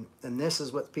saying. And this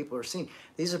is what people are seeing.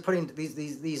 These are putting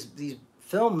these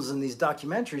films and these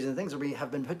documentaries and things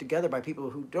have been put together by people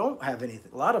who don't have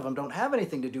anything. A lot of them don't have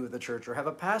anything to do with the church or have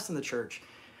a past in the church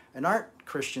and aren't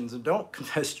Christians and don't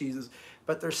confess Jesus.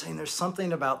 But they're saying there's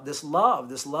something about this love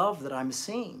that I'm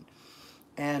seeing.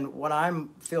 And what I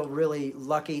feel really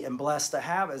lucky and blessed to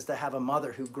have is to have a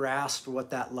mother who grasped what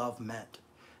that love meant,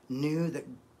 knew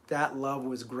that love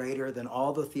was greater than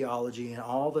all the theology and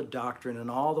all the doctrine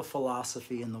and all the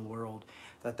philosophy in the world,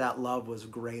 that love was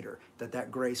greater,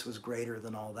 that grace was greater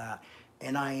than all that.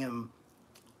 And I am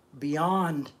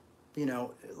beyond,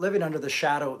 living under the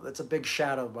shadow. That's a big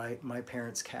shadow by my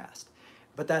parents' cast.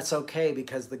 But that's okay,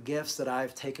 because the gifts that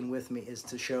I've taken with me is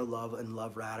to show love and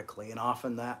love radically. And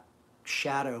often that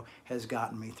shadow has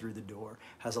gotten me through the door,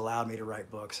 has allowed me to write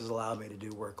books, has allowed me to do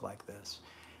work like this.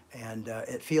 And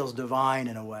it feels divine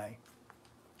in a way.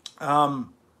 So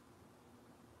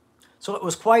it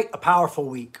was quite a powerful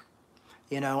week,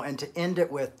 and to end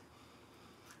it with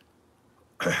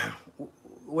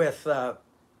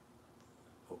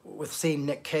seeing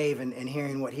Nick Cave and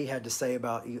hearing what he had to say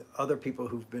about other people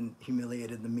who've been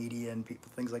humiliated in the media and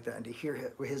things like that, and to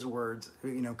hear his words,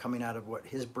 coming out of what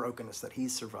his brokenness that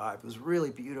he's survived was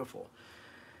really beautiful.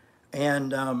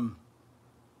 And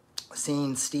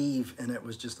seeing Steve, and it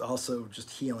was just also just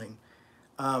healing.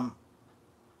 And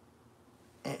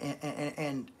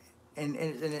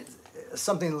and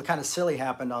something kind of silly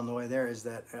happened on the way there is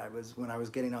that when I was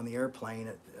getting on the airplane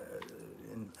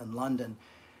in London,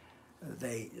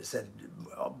 they said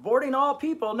boarding all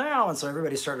people now, and so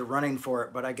everybody started running for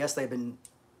it. But I guess they've been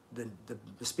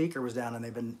the speaker was down and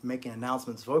they've been making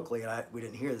announcements vocally, and we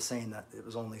didn't hear the saying that it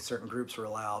was only certain groups were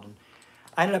allowed. And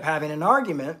I ended up having an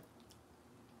argument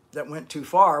that went too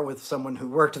far with someone who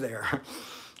worked there.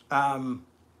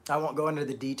 I won't go into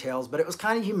the details, but it was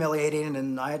kind of humiliating,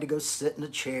 and I had to go sit in a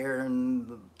chair,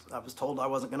 and I was told I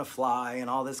wasn't going to fly and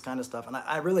all this kind of stuff. And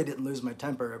I really didn't lose my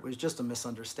temper. It was just a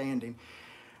misunderstanding.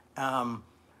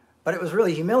 But it was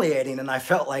really humiliating, and I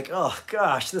felt like, oh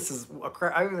gosh, this is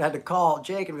I even had to call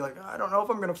Jake and be like, I don't know if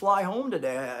I'm going to fly home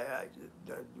today.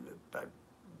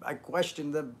 I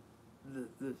questioned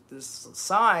this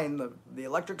sign, the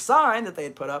electric sign that they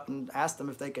had put up, and asked them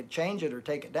if they could change it or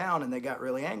take it down, and they got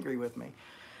really angry with me.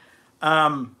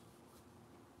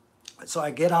 So I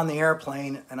get on the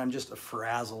airplane, and I'm just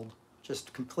frazzled,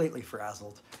 just completely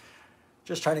frazzled.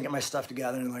 Just trying to get my stuff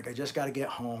together, and like, I just got to get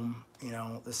home.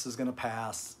 This is gonna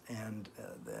pass. And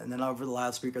then over the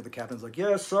loudspeaker, the captain's like,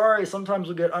 "Yeah, sorry, sometimes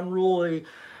we get unruly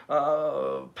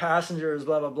passengers,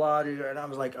 blah blah blah." And I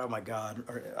was like, "Oh my God!"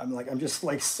 I'm just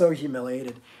like so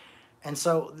humiliated. And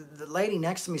so the lady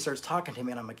next to me starts talking to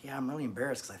me, and I'm like, "Yeah, I'm really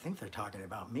embarrassed because I think they're talking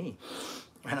about me."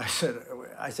 And I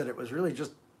said it was really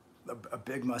just a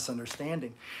big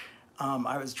misunderstanding.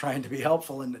 I was trying to be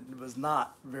helpful, and it was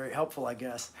not very helpful, I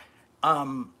guess.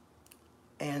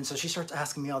 And so she starts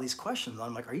asking me all these questions.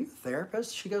 I'm like, "Are you a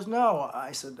therapist?" She goes, "No."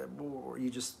 I said, "Well, what are you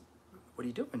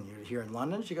doing? You're here in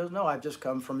London?" She goes, "No, I've just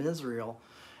come from Israel,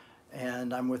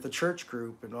 and I'm with a church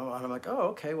group." And I'm like, "Oh,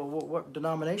 okay. Well, what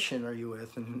denomination are you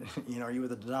with? And are you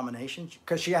with a denomination?"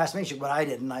 Because she asked me, but I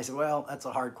didn't. I said, "Well, that's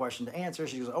a hard question to answer."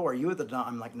 She goes, "Oh, are you with a?"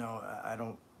 I'm like, "No, I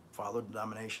don't follow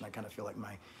denomination. I kind of feel like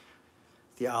my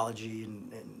theology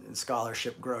and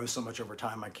scholarship grows so much over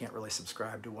time, I can't really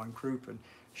subscribe to one group." And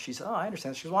she said, "Oh, I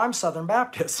understand." She goes, "Well, I'm Southern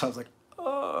Baptist." I was like,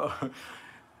 "Oh."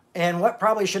 And what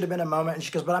probably should have been a moment, and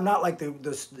she goes, "But I'm not like the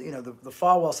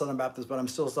Falwell Southern Baptist, but I'm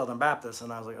still Southern Baptist."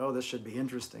 And I was like, "Oh, this should be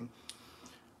interesting."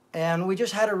 And we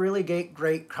just had a really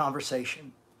great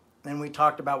conversation. And we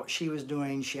talked about what she was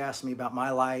doing. She asked me about my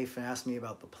life and asked me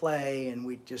about the play. And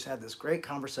we just had this great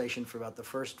conversation for about the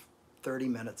first 30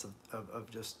 minutes of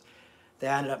just, they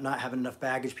ended up not having enough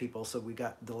baggage people, so we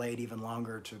got delayed even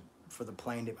longer for the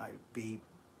plane to be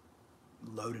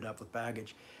loaded up with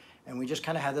baggage. And we just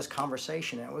kind of had this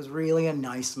conversation. And it was really a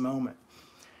nice moment.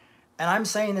 And I'm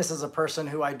saying this as a person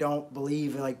who I don't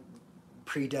believe like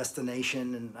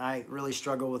predestination, and I really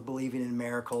struggle with believing in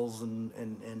miracles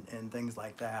and things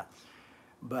like that.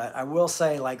 But I will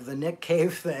say, like the Nick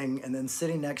Cave thing, and then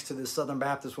sitting next to this Southern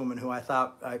Baptist woman who I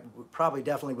thought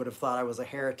definitely would have thought I was a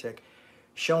heretic,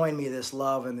 showing me this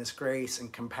love and this grace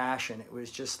and compassion. It was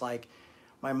just like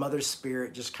my mother's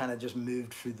spirit just kind of just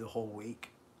moved through the whole week.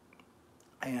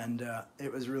 And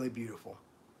it was really beautiful.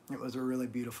 It was a really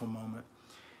beautiful moment.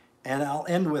 And I'll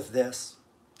end with this.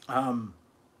 I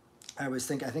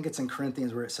think it's in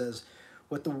Corinthians where it says,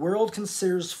 "What the world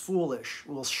considers foolish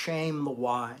will shame the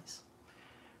wise."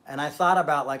 And I thought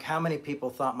about like how many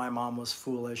people thought my mom was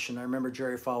foolish. And I remember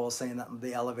Jerry Falwell saying that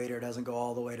the elevator doesn't go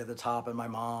all the way to the top in my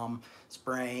mom's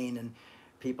brain. And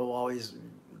people always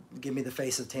give me the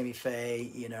face of Tammy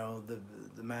Faye,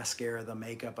 the mascara, the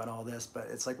makeup, and all this. But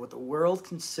it's like what the world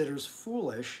considers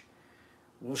foolish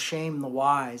will shame the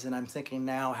wise. And I'm thinking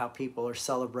now how people are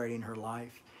celebrating her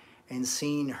life and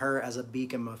seeing her as a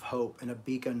beacon of hope and a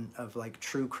beacon of like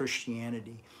true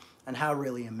Christianity, and how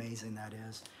really amazing that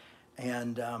is.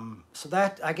 And so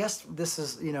that, I guess this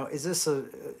is, is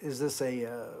this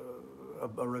a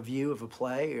review of a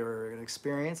play or an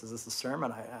experience? Is this a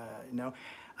sermon?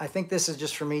 I think this is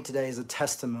just for me today is a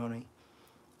testimony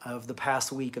of the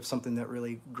past week of something that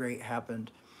really great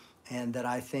happened, and that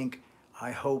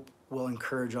I hope will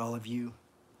encourage all of you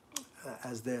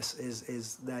as this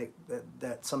is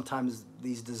that sometimes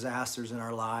these disasters in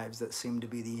our lives that seem to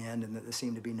be the end and that there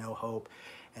seem to be no hope,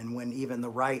 and when even the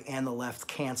right and the left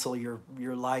cancel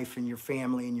your life and your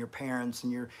family and your parents,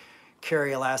 and you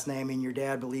carry a last name and your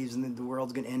dad believes in the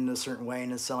world's going to end in a certain way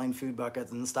and is selling food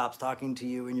buckets and stops talking to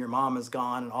you, and your mom is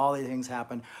gone, and all these things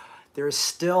happen, there is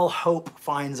still hope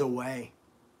finds a way.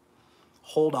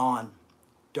 Hold on.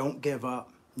 Don't give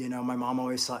up. My mom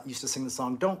always used to sing the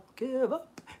song, "Don't give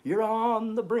up. You're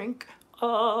on the brink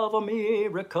of a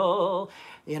miracle,"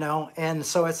 and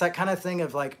so it's that kind of thing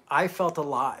of like, I felt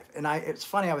alive. And it's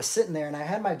funny, I was sitting there and I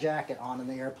had my jacket on in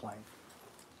the airplane,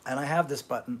 and I have this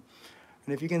button,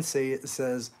 and if you can see, it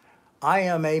says, I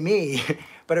am a me,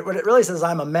 but what it really says,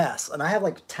 I'm a mess. And I have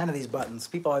like 10 of these buttons.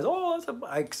 People always, oh,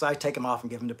 so I take them off and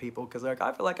give them to people because they're like,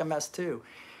 I feel like a mess too.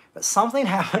 But something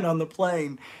happened on the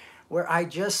plane where I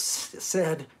just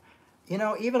said, you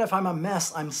know, even if I'm a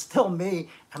mess, I'm still me.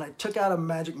 And I took out a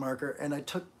magic marker and I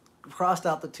crossed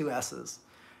out the two S's.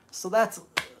 So that's,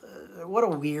 what a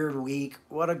weird week.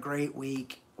 What a great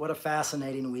week. What a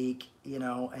fascinating week, you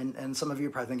know. And some of you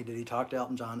are probably thinking, did he talk to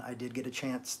Elton John? I did get a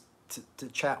chance to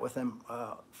chat with him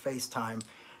FaceTime.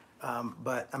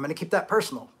 But I'm going to keep that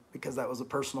personal because that was a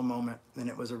personal moment and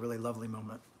it was a really lovely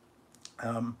moment.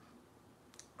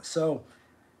 So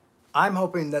I'm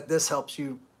hoping that this helps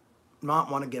you not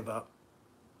want to give up,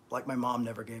 like my mom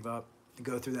never gave up, to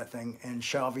go through that thing, and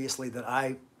show obviously that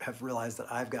I have realized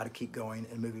that I've got to keep going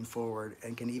and moving forward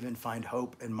and can even find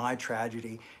hope in my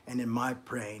tragedy and in my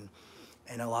brain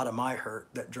and a lot of my hurt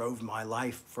that drove my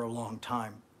life for a long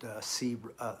time to see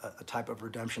a type of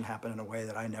redemption happen in a way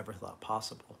that I never thought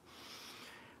possible.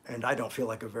 And I don't feel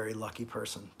like a very lucky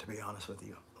person, to be honest with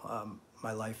you.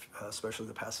 My life, especially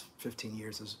the past 15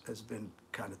 years, has been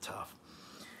kind of tough.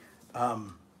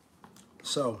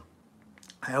 So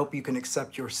I hope you can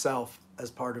accept yourself as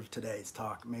part of today's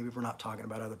talk. Maybe we're not talking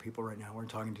about other people right now. We're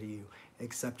talking to you.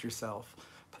 Accept yourself.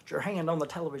 Put your hand on the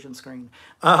television screen.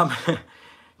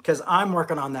 Because I'm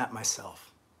working on that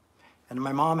myself. And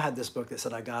my mom had this book that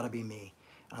said, I gotta be me.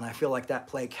 And I feel like that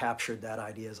play captured that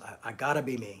idea. I gotta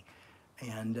be me.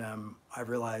 And I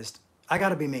realized I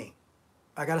gotta be me.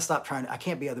 I gotta stop trying. I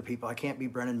can't be other people. I can't be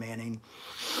Brennan Manning.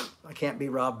 I can't be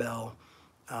Rob Bell.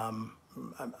 I'm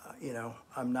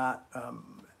not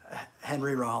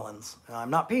Henry Rollins. I'm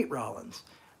not Pete Rollins.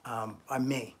 I'm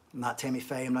me. I'm not Tammy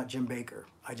Faye. I'm not Jim Baker.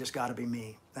 I just got to be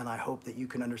me. And I hope that you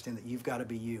can understand that you've got to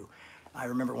be you. I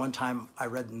remember one time I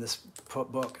read in this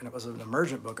book, and it was an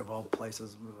emergent book of all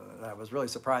places. I was really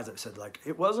surprised. It said, like,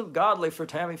 it wasn't godly for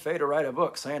Tammy Faye to write a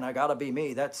book saying, I got to be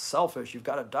me. That's selfish. You've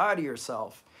got to die to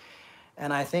yourself.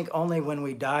 And I think only when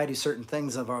we die to certain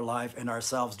things of our life and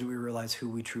ourselves do we realize who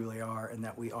we truly are and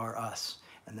that we are us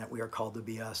and that we are called to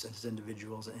be us as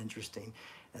individuals and interesting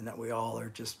and that we all are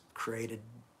just created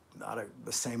out of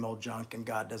the same old junk and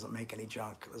God doesn't make any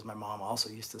junk, as my mom also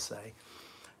used to say.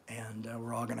 And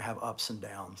we're all going to have ups and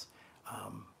downs.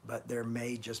 But there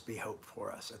may just be hope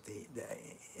for us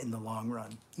in the long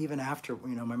run, even after,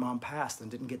 my mom passed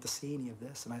and didn't get to see any of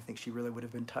this. And I think she really would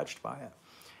have been touched by it.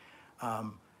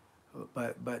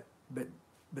 But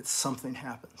something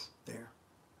happens there,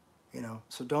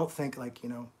 so don't think like,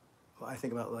 I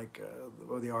think about like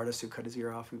the artist who cut his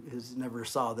ear off, who never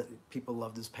saw that people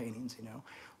loved his paintings,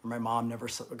 or my mom never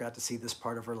got to see this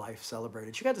part of her life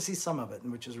celebrated. She got to see some of it,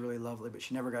 which is really lovely, but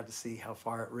she never got to see how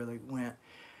far it really went,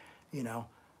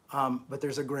 but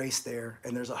there's a grace there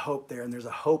and there's a hope there and there's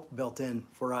a hope built in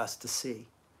for us to see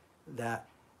that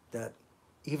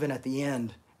even at the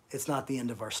end, it's not the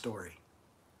end of our story.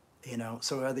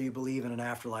 So whether you believe in an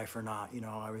afterlife or not, I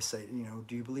always say,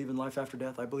 do you believe in life after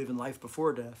death? I believe in life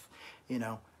before death,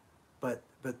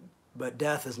 but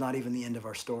death is not even the end of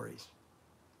our stories.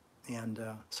 And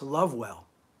so love well,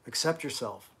 accept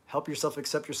yourself, help yourself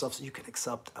accept yourself so you can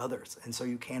accept others. And so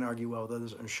you can argue well with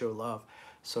others and show love.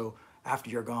 So after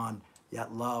you're gone,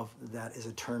 that love that is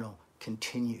eternal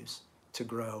continues to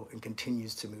grow and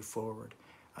continues to move forward.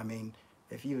 I mean,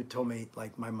 if you had told me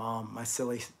like my mom, my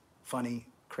silly, funny,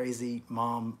 crazy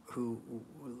mom who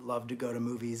loved to go to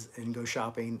movies and go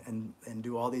shopping and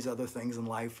do all these other things in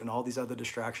life and all these other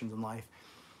distractions in life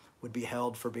would be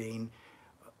held for being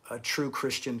a true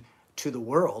Christian to the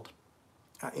world,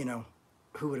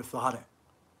 who would have thought it?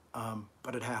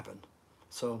 But it happened.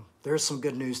 So there's some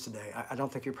good news today. I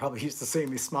don't think you're probably used to seeing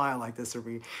me smile like this or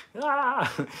be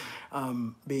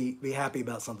happy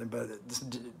about something, but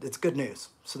it's good news.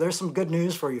 So there's some good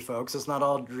news for you folks. It's not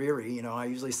all dreary. I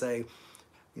usually say,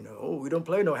 we don't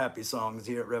play no happy songs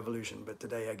here at Revolution, but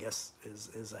today I guess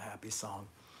is a happy song.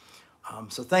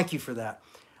 So thank you for that.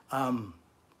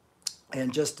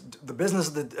 And just the business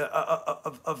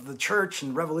of the church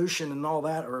and Revolution and all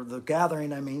that, or the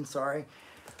gathering, sorry.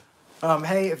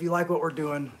 Hey, if you like what we're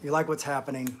doing, you like what's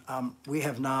happening, we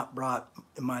have not brought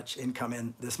much income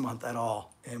in this month at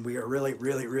all. And we are really,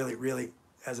 really, really, really,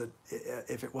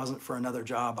 if it wasn't for another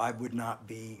job, I would not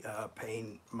be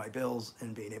paying my bills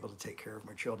and being able to take care of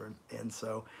my children. And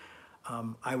so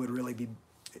I would really be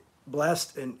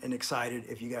blessed and excited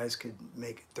if you guys could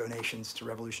make donations to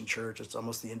Revolution Church. It's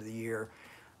almost the end of the year.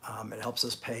 It helps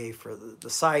us pay for the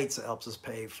sites. It helps us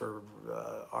pay for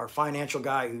our financial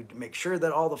guy who makes sure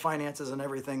that all the finances and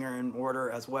everything are in order,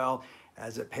 as well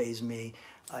as it pays me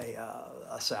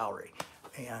a salary.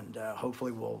 and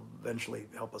hopefully will eventually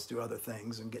help us do other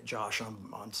things and get Josh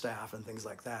on staff and things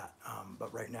like that.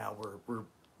 But right now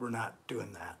we're not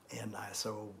doing that, and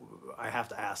so I have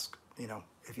to ask,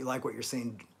 if you like what you're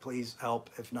seeing, please help.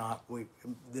 If not,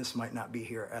 this might not be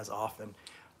here as often.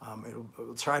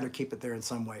 We'll try to keep it there in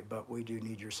some way, but we do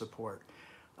need your support.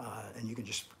 And you can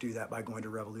just do that by going to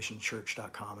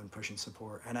revolutionchurch.com and pushing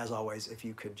support. And as always, if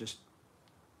you could just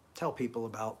tell people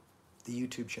about the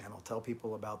YouTube channel, tell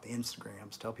people about the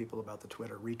Instagrams, tell people about the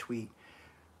Twitter, retweet,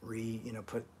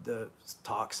 put the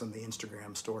talks on the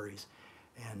Instagram stories,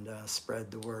 and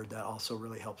spread the word. That also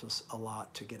really helps us a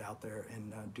lot to get out there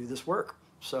and do this work.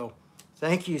 So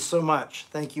thank you so much.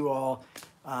 Thank you all.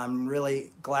 I'm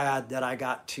really glad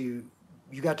that you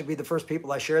got to be the first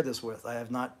people I shared this with. I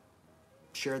have not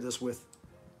shared this with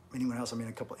anyone else. I mean,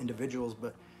 a couple individuals,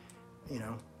 but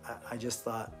I just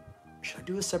thought, should I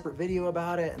do a separate video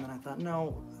about it? And then I thought,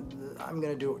 no, I'm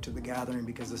going to do it to the gathering,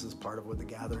 because this is part of what the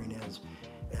gathering is,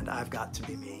 and I've got to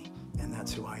be me, and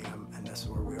that's who I am, and that's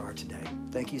where we are today.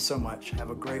 Thank you so much. Have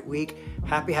a great week.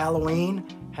 Happy Halloween.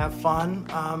 Have fun.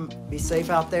 Be safe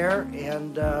out there,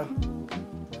 and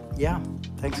yeah,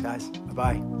 thanks guys.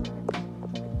 Bye-bye.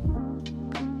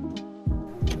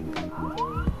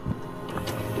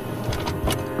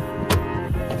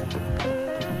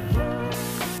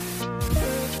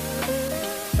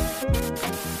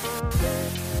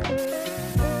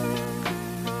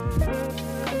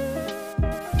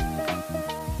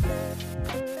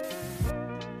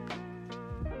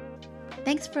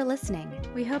 Thanks for listening.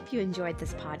 We hope you enjoyed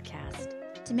this podcast.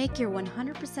 To make your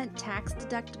 100%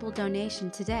 tax-deductible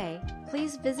donation today,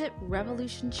 please visit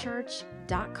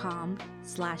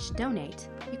revolutionchurch.com/donate.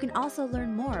 You can also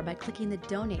learn more by clicking the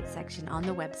donate section on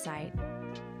the website.